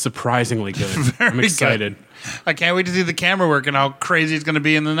one. It was surprisingly good. I'm excited. I can't wait to see the camera work and how crazy it's going to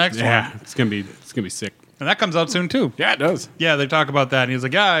be in the next Yeah, one. it's gonna be sick. And that comes out soon too. Yeah, it does. Yeah, they talk about that. And he's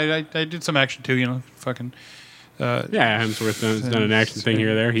like, I did some action too, fucking. Yeah, Hemsworth has done an action thing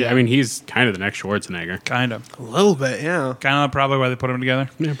here or there. I mean, he's kind of the next Schwarzenegger. Kind of. A little bit, yeah. Kind of probably why they put them together.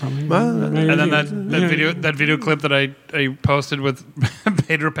 Yeah, probably. And then that video clip that I posted with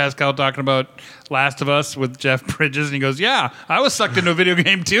Pedro Pascal talking about Last of Us with Jeff Bridges, and he goes, "Yeah, I was sucked into a video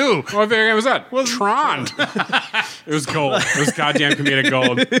game too." What video game was that? Tron. It was gold. It was goddamn comedic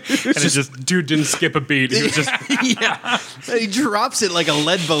gold. And it just dude didn't skip a beat. He was just Yeah. He drops it like a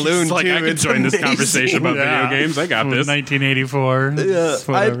lead balloon, like, too. I can It's join this amazing. conversation about video games. I got this. 1984. Yeah,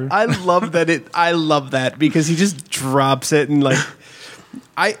 Whatever. I love that I love that because he just drops it and like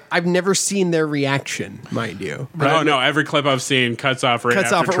I've never seen their reaction, mind you. Oh no! Every clip I've seen cuts off right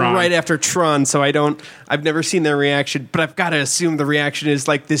after Tron. right after Tron, so I've never seen their reaction, but I've got to assume the reaction is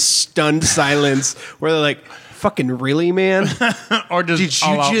like this stunned silence where they're like, "Fucking really, man?" Or just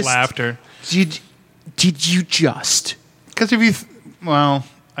all out laughter. Did you just? Because if you, well,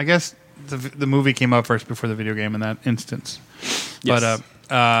 I guess the movie came out first before the video game in that instance. Yes.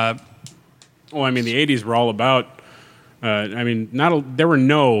 But Well, I mean, the '80s were all about. I mean, there were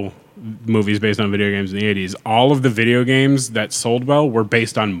no movies based on video games in the '80s. All of the video games that sold well were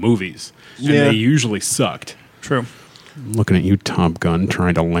based on movies, and they usually sucked. true. I'm looking at you, Top Gun,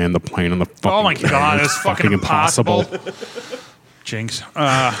 trying to land the plane on the fucking. Oh my god, plane. it's fucking impossible. Jinx.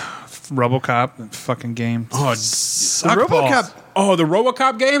 RoboCop, that fucking game. Oh, RoboCop. Oh, the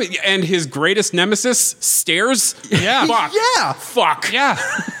RoboCop game and his greatest nemesis, stairs. Yeah. Fuck. Yeah. Fuck. Yeah.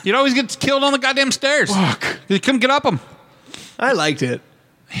 You'd always get killed on the goddamn stairs. Fuck. You couldn't get up them. I liked it.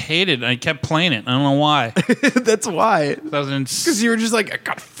 Hated it. I kept playing it. I don't know why. That's why. That was Because you were just like, I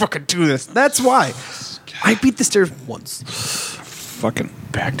gotta fucking do this. That's why. I beat the stairs once. fucking.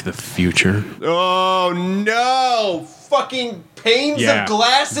 Back to the Future. Oh no! Fucking panes Yeah, of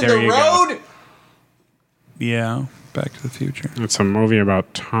glass in there the you go. road. Yeah. Back to the Future. It's a movie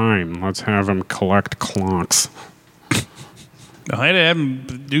about time. Let's have him collect clocks. I had to have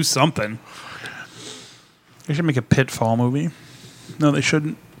them do something. They should make a Pitfall movie. No, they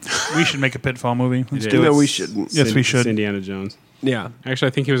shouldn't. We should make a Pitfall movie. Let's do No, it. we shouldn't. Yes, we should. It's Indiana Jones. Yeah. Actually,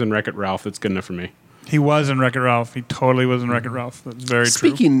 I think he was in Wreck-It Ralph. That's good enough for me. He was in Wreck-It Ralph. He totally was in Wreck-It Ralph. That's very true.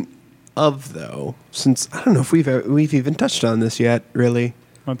 Speaking of though, since I don't know if we've even touched on this yet, really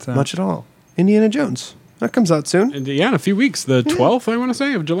What's that? much at all. Indiana Jones that comes out soon. And yeah, in a few weeks, the 12th, I want to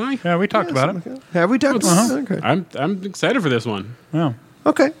say, of July. Yeah, we talked about it. Have we talked? Okay. I'm excited for this one. Yeah.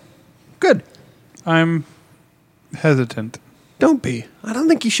 Okay. Good. I'm hesitant. Don't be. I don't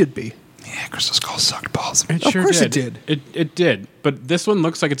think you should be. Yeah, Crystal Skull sucked balls. It Of course it did. It did. But this one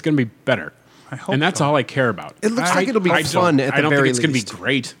looks like it's going to be better. I hope And that's so. all I care about. It looks like it'll be fun at the I don't very think it's going to least. be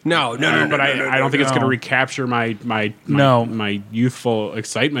great. No, But I don't think it's going to no. recapture my No. youthful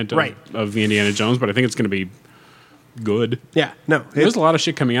excitement Right. of the Indiana Jones, but I think it's going to be good. Yeah. No. There's a lot of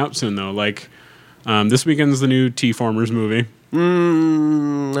shit coming out soon, though. Like, this weekend's the new T-Formers movie.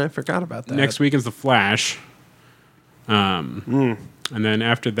 I forgot about that. Next weekend's The Flash. And then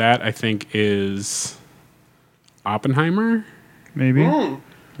after that, I think is Oppenheimer. Maybe.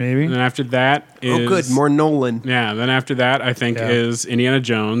 Maybe. And then after that is... Oh, good. More Nolan. Yeah, then after that, I think is Indiana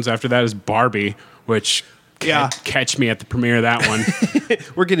Jones. After that is Barbie, which... Catch me at the premiere of that one.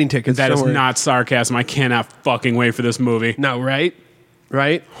 We're getting tickets. That don't is worry. not sarcasm. I cannot fucking wait for this movie. No, right?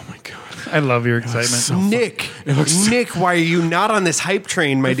 Right? Oh my god. I love your excitement. Nick, why are you not on this hype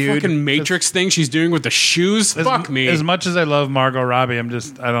train, my dude? Fucking Matrix thing she's doing with the shoes. Fuck me. As much as I love Margot Robbie, I'm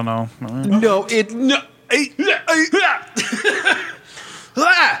just, I don't know. No, it. No.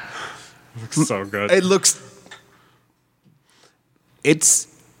 Looks so good. It looks. It's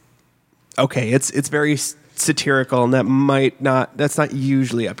okay. It's very satirical, and that might not. That's not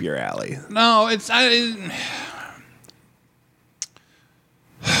usually up your alley. No, it's,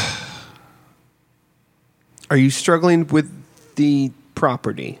 Are you struggling with the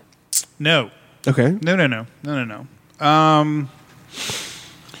property? no. Okay. No.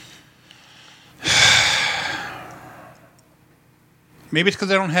 Maybe it's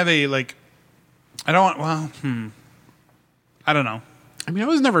because I don't have a, like, I don't, I don't know. I mean, I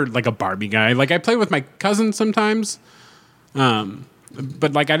was never like a Barbie guy. Like, I play with my cousin sometimes.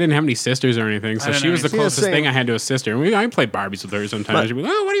 But like, I didn't have any sisters or anything, so I didn't she was the have any closest same. thing I had to a sister. I played Barbies with her sometimes. She'd be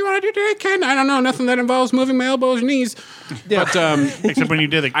like, "Oh, what do you want to do today, Ken?" I don't know, nothing that involves moving my elbows and knees. Yeah. But Except when you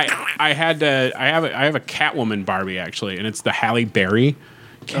did it. I have a Catwoman Barbie actually, and it's the Halle Berry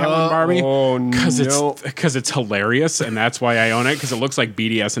Catwoman Barbie. oh, no. because it's hilarious, and that's why I own it, because it looks like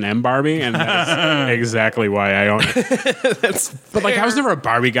BDSM Barbie, and that's exactly why I own it. But like, I was never a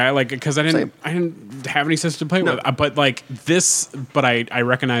Barbie guy, like, because I didn't have any sisters to play with. But like this, but I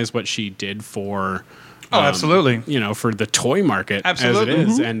recognize what she did for. Oh, absolutely. You know, for the toy market Absolutely. as it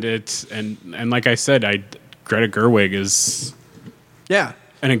is, and it's and like I said, Greta Gerwig is Yeah.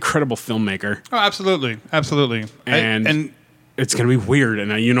 an incredible filmmaker. Oh, absolutely, absolutely. And it's gonna be weird,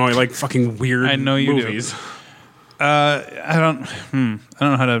 and I like fucking weird. I know you movies. do. I don't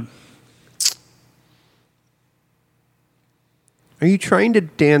know how to. Are you trying to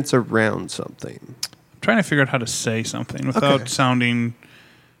dance around something? I'm trying to figure out how to say something without Okay. sounding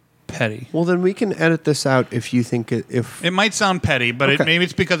petty. Well, then we can edit this out if you think It might sound petty, but Okay. maybe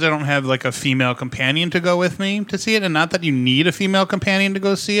it's because I don't have like a female companion to go with me to see it, and not that you need a female companion to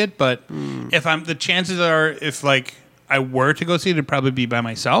go see it. But if the chances are, if like I were to go see it, it'd probably be by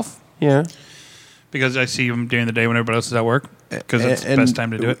myself Yeah. because I see them during the day when everybody else is at work because it's the best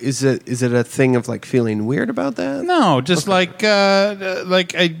time to do it. Is it a thing of like feeling weird about that? No, just like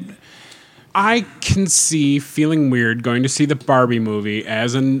I can see feeling weird going to see the Barbie movie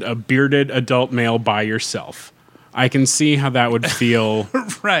as a bearded adult male by yourself. I can see how that would feel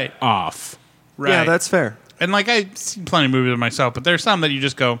right, off. right. Yeah, that's fair. And like I see plenty of movies of myself, but there's some that you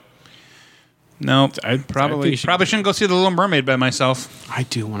just go, no, I probably think you shouldn't go see The Little Mermaid by myself. I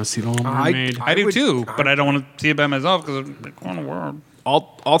do want to see the Little Mermaid. I do would- too, but I don't want to see it by myself because I'm like, what in the world?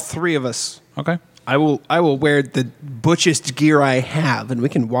 All three of us. Okay. I will wear the butchest gear I have, and we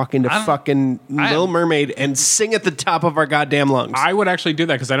can walk into fucking Little Mermaid and sing at the top of our goddamn lungs. I would actually do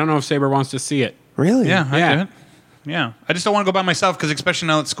that because I don't know if Saber wants to see it. Really? Yeah, I Yeah. do it. Yeah, I just don't want to go by myself because especially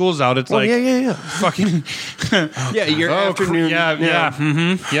now that school's out, it's Well, like yeah. fucking Yeah, your afternoon. yeah.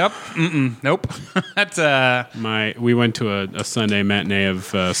 Mm-hmm. Yep. Nope. That's We went to a Sunday matinee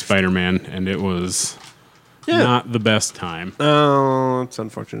of Spider-Man, and it was not the best time. Oh, it's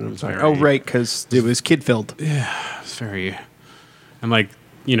unfortunate. I'm sorry. Very- Oh, right, because it was kid filled. It's very, and like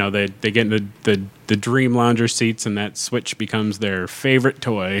they get in the Dream Lounger seats, and that Switch becomes their favorite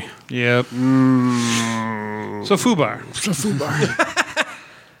toy. yep. So Fubar.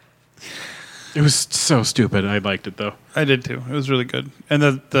 It was so stupid. I liked it though. I did too. It was really good. And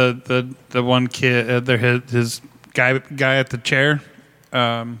the one kid, his guy at the chair,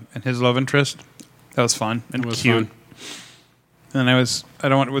 and his love interest. That was fun and It was cute. fun. And I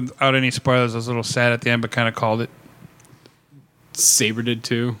don't want without any spoilers. I was a little sad at the end, but kind of called it. Saber did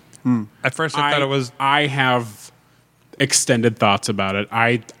too. At first, I thought it was. I have extended thoughts about it.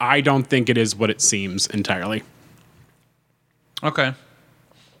 I don't think it is what it seems entirely. Okay.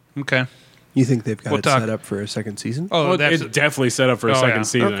 You think they've got We'll it talk. set up for a second season? Oh, Well, that's it's definitely set up for a Oh, second yeah.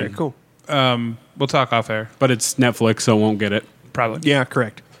 season. Okay, cool. we'll talk off air. But it's Netflix, so won't get it. Probably. Yeah,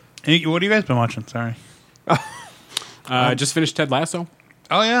 correct. Hey, what have you guys been watching? Sorry. Just finished Ted Lasso.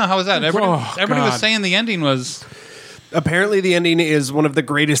 Oh yeah, how was that? Everybody was God. saying the ending was. Apparently, the ending is one of the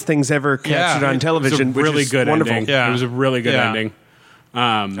greatest things ever captured on television. It was a really which is good wonderful. ending. Yeah. It was a really good Yeah. ending.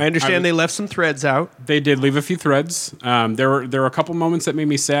 I understand they left some threads out. They did leave a few threads. There were a couple moments that made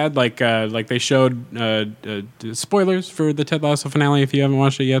me sad, like they showed spoilers for the Ted Lasso finale. If you haven't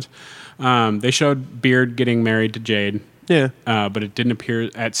watched it yet, they showed Beard getting married to Jade. Yeah. But it didn't appear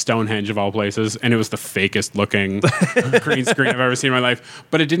at Stonehenge of all places, and it was the fakest looking green screen I've ever seen in my life.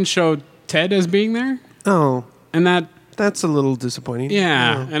 But it didn't show Ted as being there, Oh, and that's a little disappointing.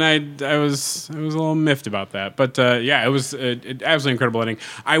 yeah, and I was a little miffed about that. But yeah, it was an absolutely incredible ending.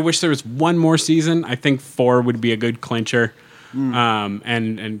 I wish there was one more season. I think 4 would be a good clincher.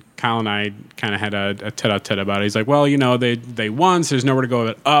 And Kyle and I kind of had a tete-a-tete about it. He's like, well, they won, so there's nowhere to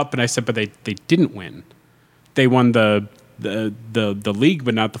go up. And I said, but they didn't win. They won the league,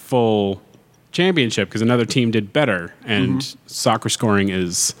 but not the full championship because another team did better. And soccer scoring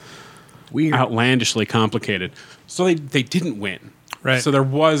is Weird. outlandishly complicated. So they didn't win. Right. So there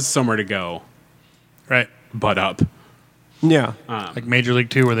was somewhere to go, Right. but up. Yeah. Like Major League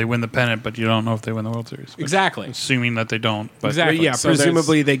 2 where they win the pennant, but you don't know if they win the World Series. Exactly. Assuming that they don't. But Exactly. But yeah, So there's-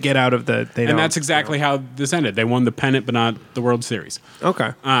 presumably they get out of the. They And don't. that's exactly how this ended. They won the pennant, but not the World Series.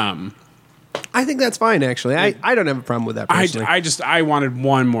 Okay. I think that's fine, actually. I don't have a problem with that personally. I wanted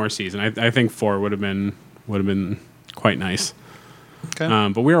one more season. I think 4 would have been quite nice. Okay.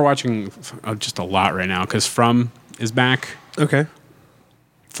 But we are watching just a lot right now because From is back, okay.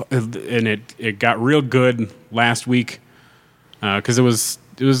 and it got real good last week because it was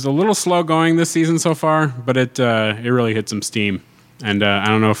a little slow going this season so far, but it really hit some steam. And I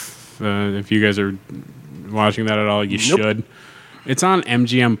don't know if you guys are watching that at all. You should. It's on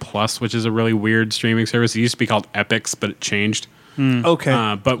MGM Plus, which is a really weird streaming service. It used to be called Epix, but it changed.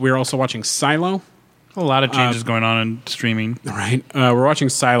 Okay. But we're also watching Silo. a lot of changes going on in streaming. Right. We're watching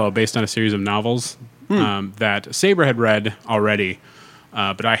Silo based on a series of novels that Saber had read already,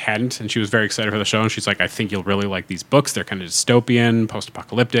 but I hadn't. And she was very excited for the show. And she's like, I think you'll really like these books. They're kind of dystopian,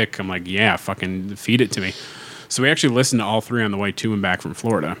 post-apocalyptic. I'm like, yeah, fucking feed it to me. So we actually listened to all 3 on the way to and back from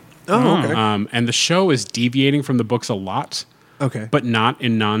Florida. Oh, okay. And the show is deviating from the books a lot. Okay. But not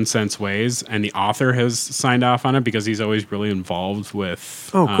in nonsense ways. And the author has signed off on it because he's always really involved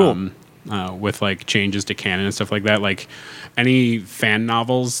with with like changes to canon and stuff like that. Like any fan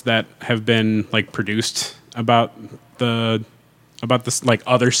novels that have been like produced about this like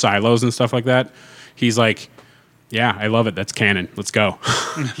other silos and stuff like that, he's like, yeah, I love it. That's canon. Let's go.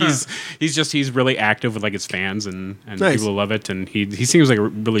 he's really active with like his fans and Nice. people who love it, and he seems like a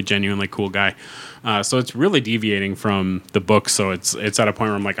really genuinely cool guy. So it's really deviating from the book. So it's at a point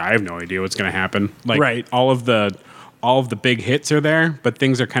where I'm like, I have no idea what's going to happen. Like Right. all of the big hits are there, but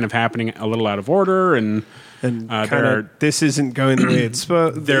things are kind of happening a little out of order, and This isn't going the way it's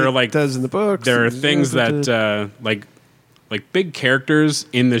supposed. there are like does in the books. There are things that like big characters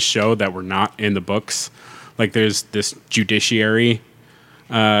in this show that were not in the books. Like there's this judiciary,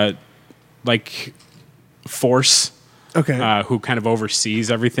 like force, who kind of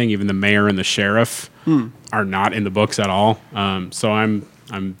oversees everything. Even the mayor and the sheriff are not in the books at all. So I'm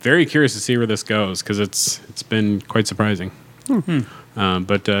very curious to see where this goes because it's been quite surprising.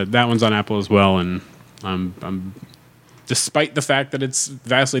 But that one's on Apple as well, and I'm despite the fact that it's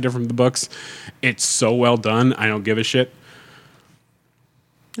vastly different from the books, it's so well done. I don't give a shit.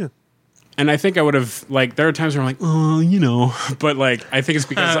 Yeah. And I think I would have, like, there are times where I'm like, oh, you know, but like, I think it's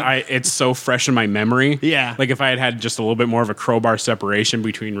because it's so fresh in my memory. Yeah. Like if I had just a little bit more of a crowbar separation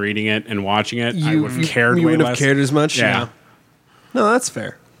between reading it and watching it, I would have cared You way wouldn't less. have cared as much. Yeah. No, that's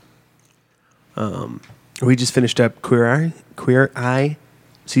fair. We just finished up Queer Eye,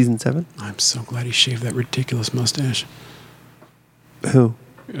 season 7. I'm so glad he shaved that ridiculous mustache. Who?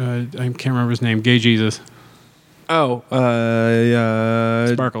 I can't remember his name. Gay Jesus. Oh,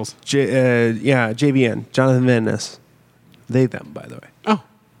 Sparkles. JVN, Jonathan Van Ness. They, them, by the way. Oh.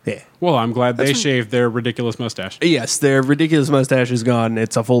 Yeah. Well, I'm glad they shaved their ridiculous mustache. Yes, their ridiculous mustache is gone.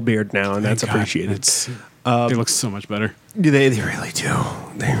 It's a full beard now, and that's Thank God. appreciated. They look so much better. They really do.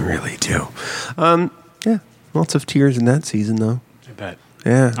 They really do. Yeah, lots of tears in that season, though. I bet.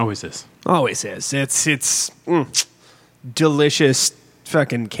 Yeah. Always is. Always is. It's delicious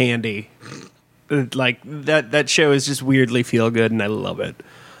fucking candy. Like that show is just weirdly feel good, and I love it.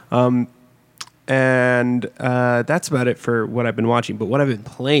 And that's about it for what I've been watching. But what I've been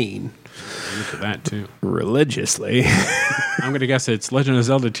playing Look at that too. religiously. I'm gonna guess it's Legend of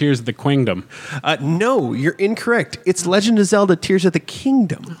Zelda: Tears of the Kingdom. No, you're incorrect. It's Legend of Zelda: Tears of the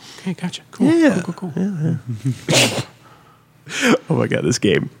Kingdom. Okay, gotcha. Cool. Yeah. Cool. Yeah. Oh my god, this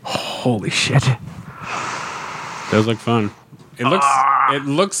game! Holy shit! Does look fun. It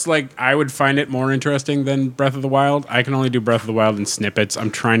looks like I would find it more interesting than Breath of the Wild. I can only do Breath of the Wild in snippets.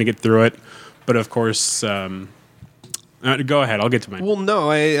 I'm trying to get through it, but of course, go ahead. I'll get to mine. Well, no,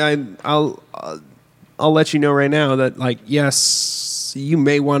 I'll let you know right now that, like, yes, you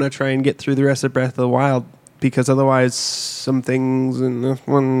may want to try and get through the rest of Breath of the Wild because otherwise, some things in this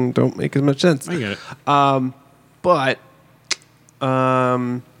one don't make as much sense. I get it. But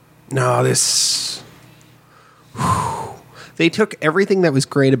no, this. They took everything that was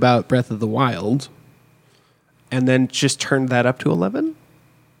great about Breath of the Wild and then just turned that up to 11.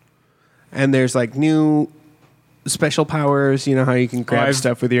 And there's like new special powers. You know how you can grab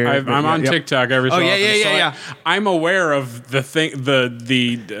stuff with your. I'm on TikTok every so often. Yeah. I'm aware of the thing,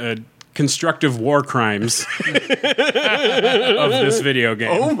 the constructive war crimes of this video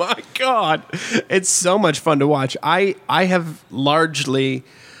game. Oh my god, it's so much fun to watch. I have largely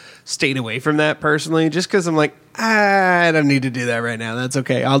stayed away from that personally, just because I'm like, I don't need to do that right now. That's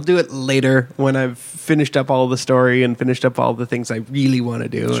okay. I'll do it later when I've finished up all the story and finished up all the things I really want to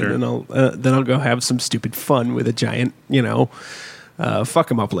do, Sure. and then I'll go have some stupid fun with a giant,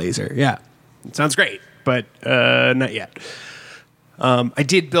 fuck 'em up laser. Yeah, it sounds great, but not yet. I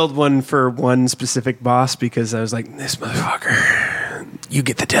did build one for one specific boss because I was like, this motherfucker, you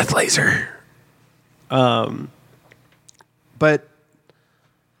get the death laser. But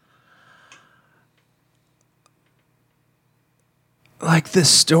like the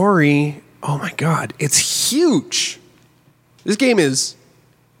story, oh my god, it's huge. This game is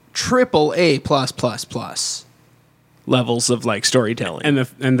AAA+++ levels of like storytelling. And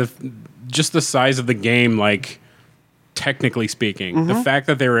the just the size of the game, like technically speaking, the fact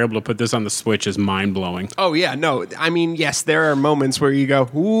that they were able to put this on the Switch is mind blowing. Oh yeah, no. I mean, yes, there are moments where you go,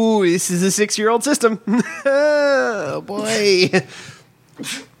 "Ooh, this is a 6-year-old system." Oh boy.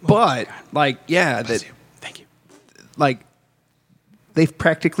 But like, yeah, Thank you. like they've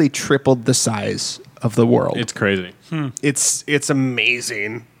practically tripled the size of the world. It's crazy It's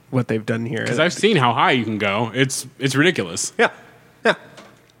amazing what they've done here. because I've seen how high you can go. It's ridiculous. Yeah.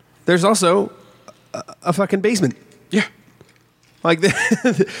 There's also a fucking basement. Yeah. Like,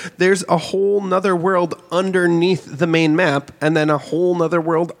 there's a whole nother world underneath the main map, and then a whole nother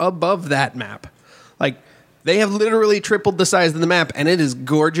world above that map. Like, they have literally tripled the size of the map, and it is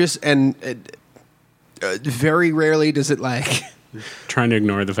gorgeous, and very rarely does it lag. Trying to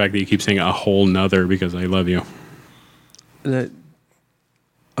ignore the fact that you keep saying a whole nother because I love you.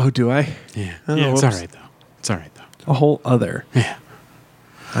 Oh, do I? Yeah. Oh, Yeah, it's whoops. all right, though. It's all right, though. A whole other. Yeah.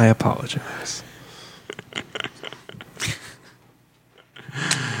 I apologize.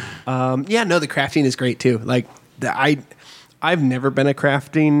 Yeah, no, the crafting is great too. Like, I've never been a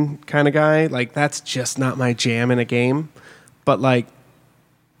crafting kind of guy. Like, that's just not my jam in a game. But like,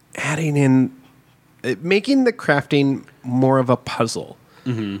 adding in, making the crafting more of a puzzle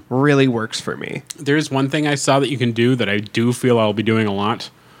really works for me. There's one thing I saw that you can do that I do feel I'll be doing a lot,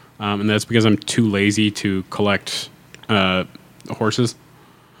 and that's because I'm too lazy to collect horses.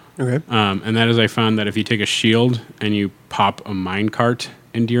 Okay. And that is, I found that if you take a shield and you pop a minecart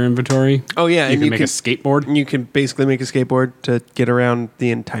into your inventory, Oh yeah, you and can make a skateboard. You can basically make a skateboard to get around the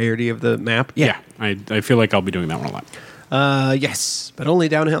entirety of the map. Yeah, I feel like I'll be doing that one a lot. Yes, but only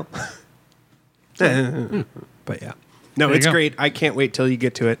downhill. But yeah. No, There you it's go. great. I can't wait till you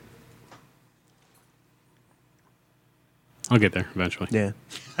get to it. I'll get there eventually. Yeah.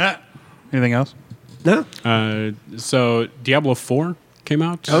 Anything else? No. So Diablo 4 came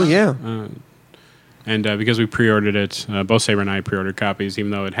out. Oh yeah. And because we pre-ordered it, both Saber and I pre-ordered copies,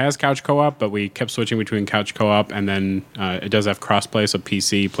 even though it has couch co-op, but we kept switching between couch co-op, and then it does have cross-play, so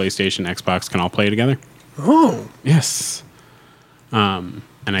PC, PlayStation, Xbox can all play together. Oh. Yes. And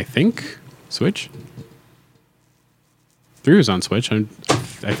I think Switch? 3 was on Switch. I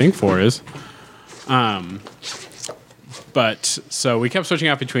think 4 is. But, so we kept switching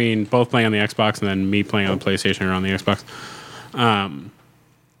out between both playing on the Xbox and then me playing on the PlayStation or on the Xbox.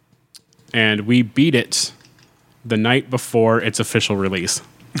 And we beat it the night before its official release.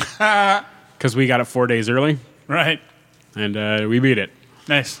 Because we got it 4 days early, Right. and we beat it.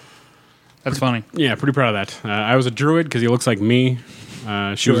 Nice. That's funny. Yeah, pretty proud of that. I was a druid because he looks like me.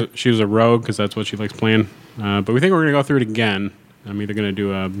 She was a rogue because that's what she likes playing. But we think we're going to go through it again. I'm either going to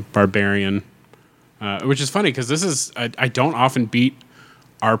do a barbarian, which is funny because this is I don't often beat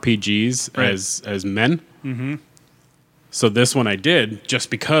RPGs as men. Mm-hmm. So this one I did just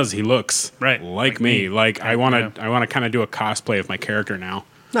because he looks Right. like me. Like I want to kind of do a cosplay of my character now.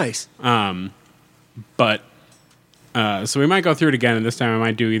 Nice. But so we might go through it again, and this time I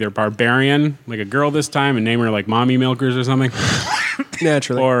might do either barbarian, like a girl this time, and name her like Mommy Milkers or something,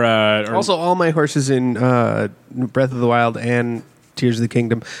 Naturally. or Also, all my horses in Breath of the Wild and Tears of the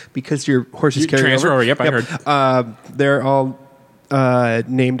Kingdom, because your horses You carry transfer over, yep, I heard. They're all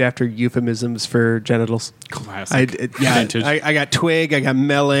named after euphemisms for genitals. classic. Vintage. I got Twig, I got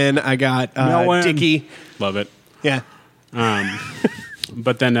Melon, I got Melon. Dicky. Love it. Yeah.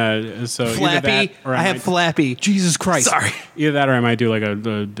 But then so either Flappy. that, or I have might- Flappy. Jesus Christ. Sorry. either that, or I might do like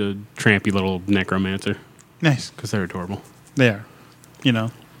the trampy little necromancer Nice. because they're adorable. They are. You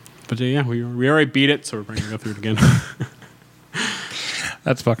know. But yeah, we already beat it, so we're going to go through it again.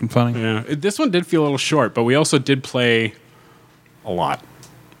 That's fucking funny. Yeah, this one did feel a little short, but we also did play a lot.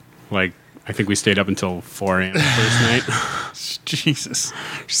 Like, I think we stayed up until 4 a.m. the first night. Jesus.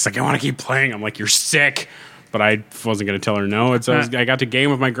 She's like, I want to keep playing. I'm like, you're sick. But I wasn't going to tell her no. I got to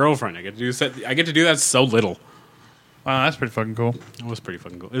game with my girlfriend. I get to do that so little. Wow, that's pretty fucking cool. It was pretty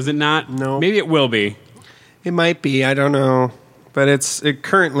fucking cool. Is it not? No. Maybe it will be. It might be. I don't know. But it's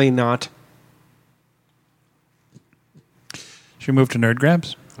currently not. Should we move to Nerd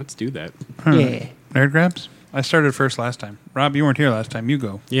Grabs? Let's do that. Yeah. Nerd Grabs? I started first last time. Rob, you weren't here last time. You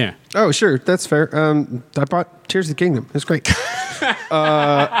go. Yeah. Oh, sure. That's fair. I bought Tears of the Kingdom. It's great.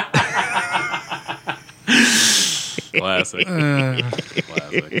 Classic. Classic.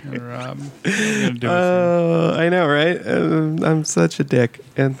 Rob. You're gonna do it. I know, right? I'm such a dick.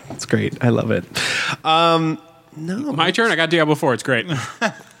 And it's great. I love it. No. My turn. I got Diablo 4. It's great.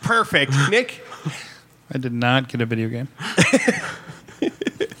 Perfect. Nick? I did not get a video game.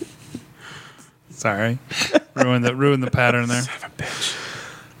 Sorry. Ruined the pattern there.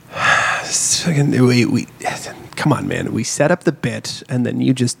 We come on, man. We set up the bit, and then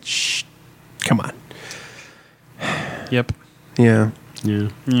you just come on. Yep. Yeah. Yeah.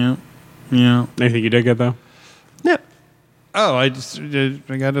 Yeah. Yeah. Anything you did get, though? Yeah. Oh, I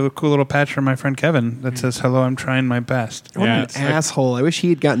got a cool little patch from my friend Kevin that says, "Hello, I'm trying my best." What Yeah, an asshole. I wish he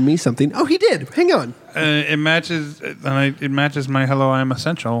had gotten me something. Oh, he did. Hang on. It matches. It matches my "Hello, I'm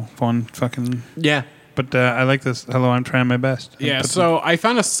essential" one fucking. Yeah. but I like this. Hello, I'm trying my best. Yeah, so I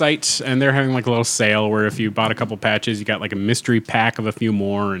found a site, and they're having like a little sale where if you bought a couple patches, you got like a mystery pack of a few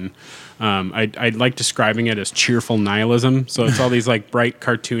more, and I like describing it as cheerful nihilism. So it's all these like bright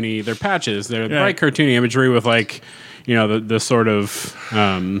cartoony, they're patches, they're bright cartoony imagery with like, you know, the sort of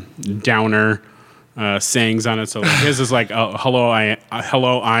downer sayings on it. So like his is like,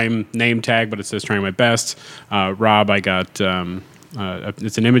 hello, I'm name tag, but it says trying my best. Rob, I got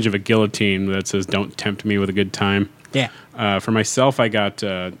it's an image of a guillotine that says don't tempt me with a good time. Yeah. For myself, I got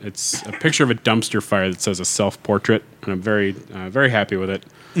it's a picture of a dumpster fire that says a self-portrait, and I'm very happy with it.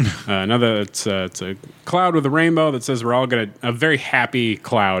 Another, it's a cloud with a rainbow that says we're all gonna, a very happy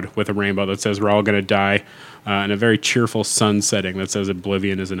cloud with a rainbow that says we're all gonna die, and a very cheerful sun setting that says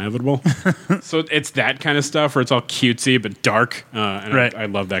oblivion is inevitable. So it's that kind of stuff where it's all cutesy but dark, and Right. I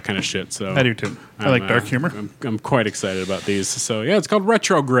love that kind of shit. So I do too. I like dark humor. I'm quite excited about these. So yeah, it's called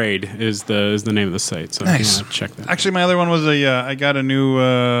Retrograde is the name of the site. So Nice. check that. Actually, my other one was I got a new.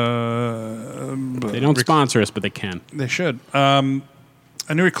 They don't sponsor us, but they can. They should.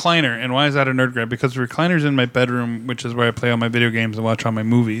 A new recliner. And why is that a nerd grab? Because the recliner's in my bedroom, which is where I play all my video games and watch all my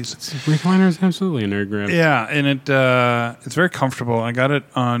movies. Recliner is absolutely a nerd grab. Yeah, and it's very comfortable. I got it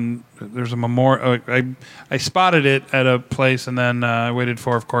on. There's a memorial. I spotted it at a place, and then I waited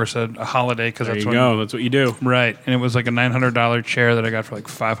for, of course, a holiday because There that's you when. go. That's what you do. Right, and it was like a $900 chair that I got for like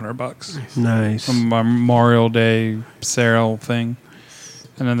 $500. Nice. A Memorial Day sale thing,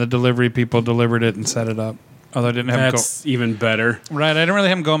 and then the delivery people delivered it and set it up. Although I didn't have them go. That's even better. Right, I didn't really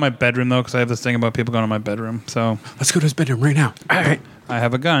have them go in my bedroom though, because I have this thing about people going to my bedroom. So Let's go to his bedroom right now. All right. I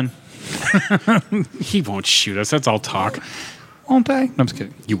have a gun. He won't shoot us. That's all talk. Won't I? No, I'm just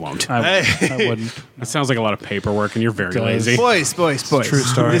kidding. You won't. I wouldn't. It sounds like a lot of paperwork, and you're very Does. lazy. Boys. True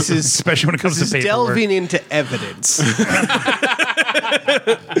story. This is Especially when it comes this to is paperwork. delving into evidence.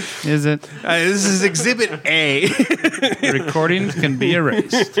 Is it? This is Exhibit A. Recordings can be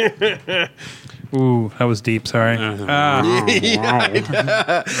erased. Ooh, that was deep. Sorry. And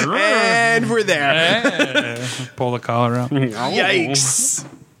we're there. Pull the collar out. Yikes.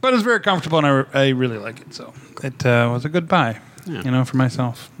 But it's very comfortable, and I really like it. So it was a good buy, for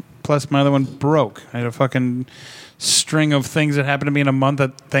myself. Plus, my other one broke. I had a fucking string of things that happened to me in a month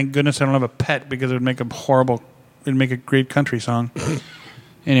that, thank goodness, I don't have a pet because it would make it'd make a great country song.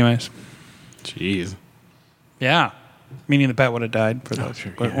 Anyways. Jeez. Yeah. Meaning the pet would have died for those.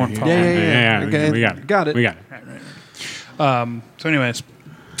 sure. that weren't Yeah, following. Yeah, Okay. we got it. Got it. We got it. So anyways.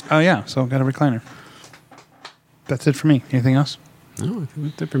 Oh, yeah. So got a recliner. That's it for me. Anything else? No, I think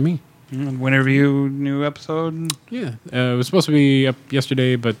that's it for me. Winter Review new episode. Yeah. It was supposed to be up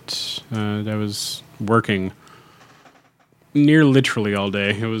yesterday, but I was working near literally all day.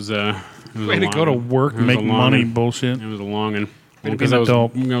 It was Way to go to work, make money, bullshit. It was a long one. Well, Because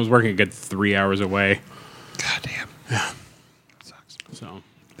being I was working a good 3 hours away. God damn. Sucks. So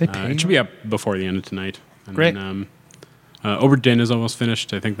They pay it should be up before the end of tonight. And Great. Then, Oberdin is almost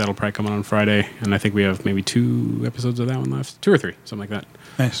finished. I think that'll probably come out on Friday. And I think we have maybe 2 episodes of that one left. 2 or 3, something like that.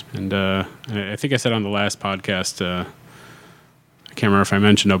 Nice. And I think I said on the last podcast, I can't remember if I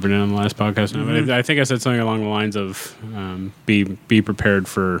mentioned Oberdin on the last podcast, but I think I said something along the lines of be prepared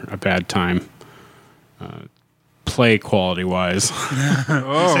for a bad time. Play quality wise.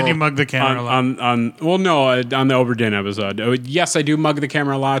 You said you mugged the camera a lot. on the Oberdin episode. Yes, I do mug the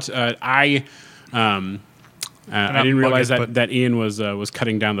camera a lot. I didn't realize mug it, that Ian was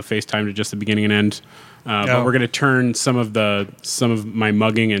cutting down the FaceTime to just the beginning and end. But Oh. we're going to turn some of my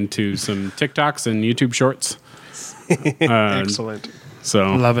mugging into some TikToks and YouTube shorts. Excellent.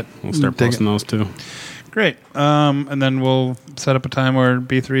 So Love it. We'll start Dig posting those too. Great. And then we'll set up a time where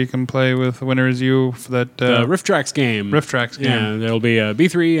B3 can play with Winner Is You for that The Rift Tracks game. Rift Tracks game. Yeah, there'll be a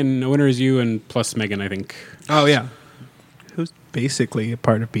B3 and a Winner Is You and plus Megan, I think. Oh, yeah. Who's basically a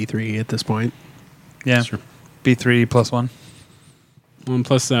part of B3 at this point. Yeah. Sure. B3 plus 1. Well, and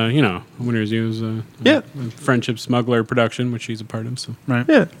plus, Winner Is You is a Friendship Smuggler production, which she's a part of. So Right.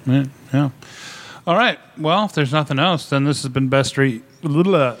 Yeah. Yeah. All right. Well, if there's nothing else, then this has been Best Three.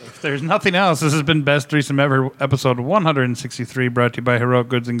 If there's nothing else, this has been Best Threesome Ever, episode 163, brought to you by Heroic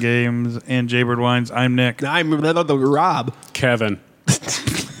Goods and Games and Jaybird Wines. I'm Nick. I'm Rob. Kevin.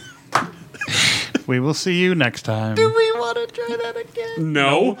 We will see you next time. Do we want to try that again?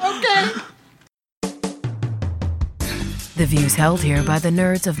 No. Okay. The views held here by the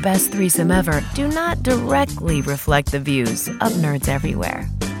nerds of Best Threesome Ever do not directly reflect the views of nerds everywhere.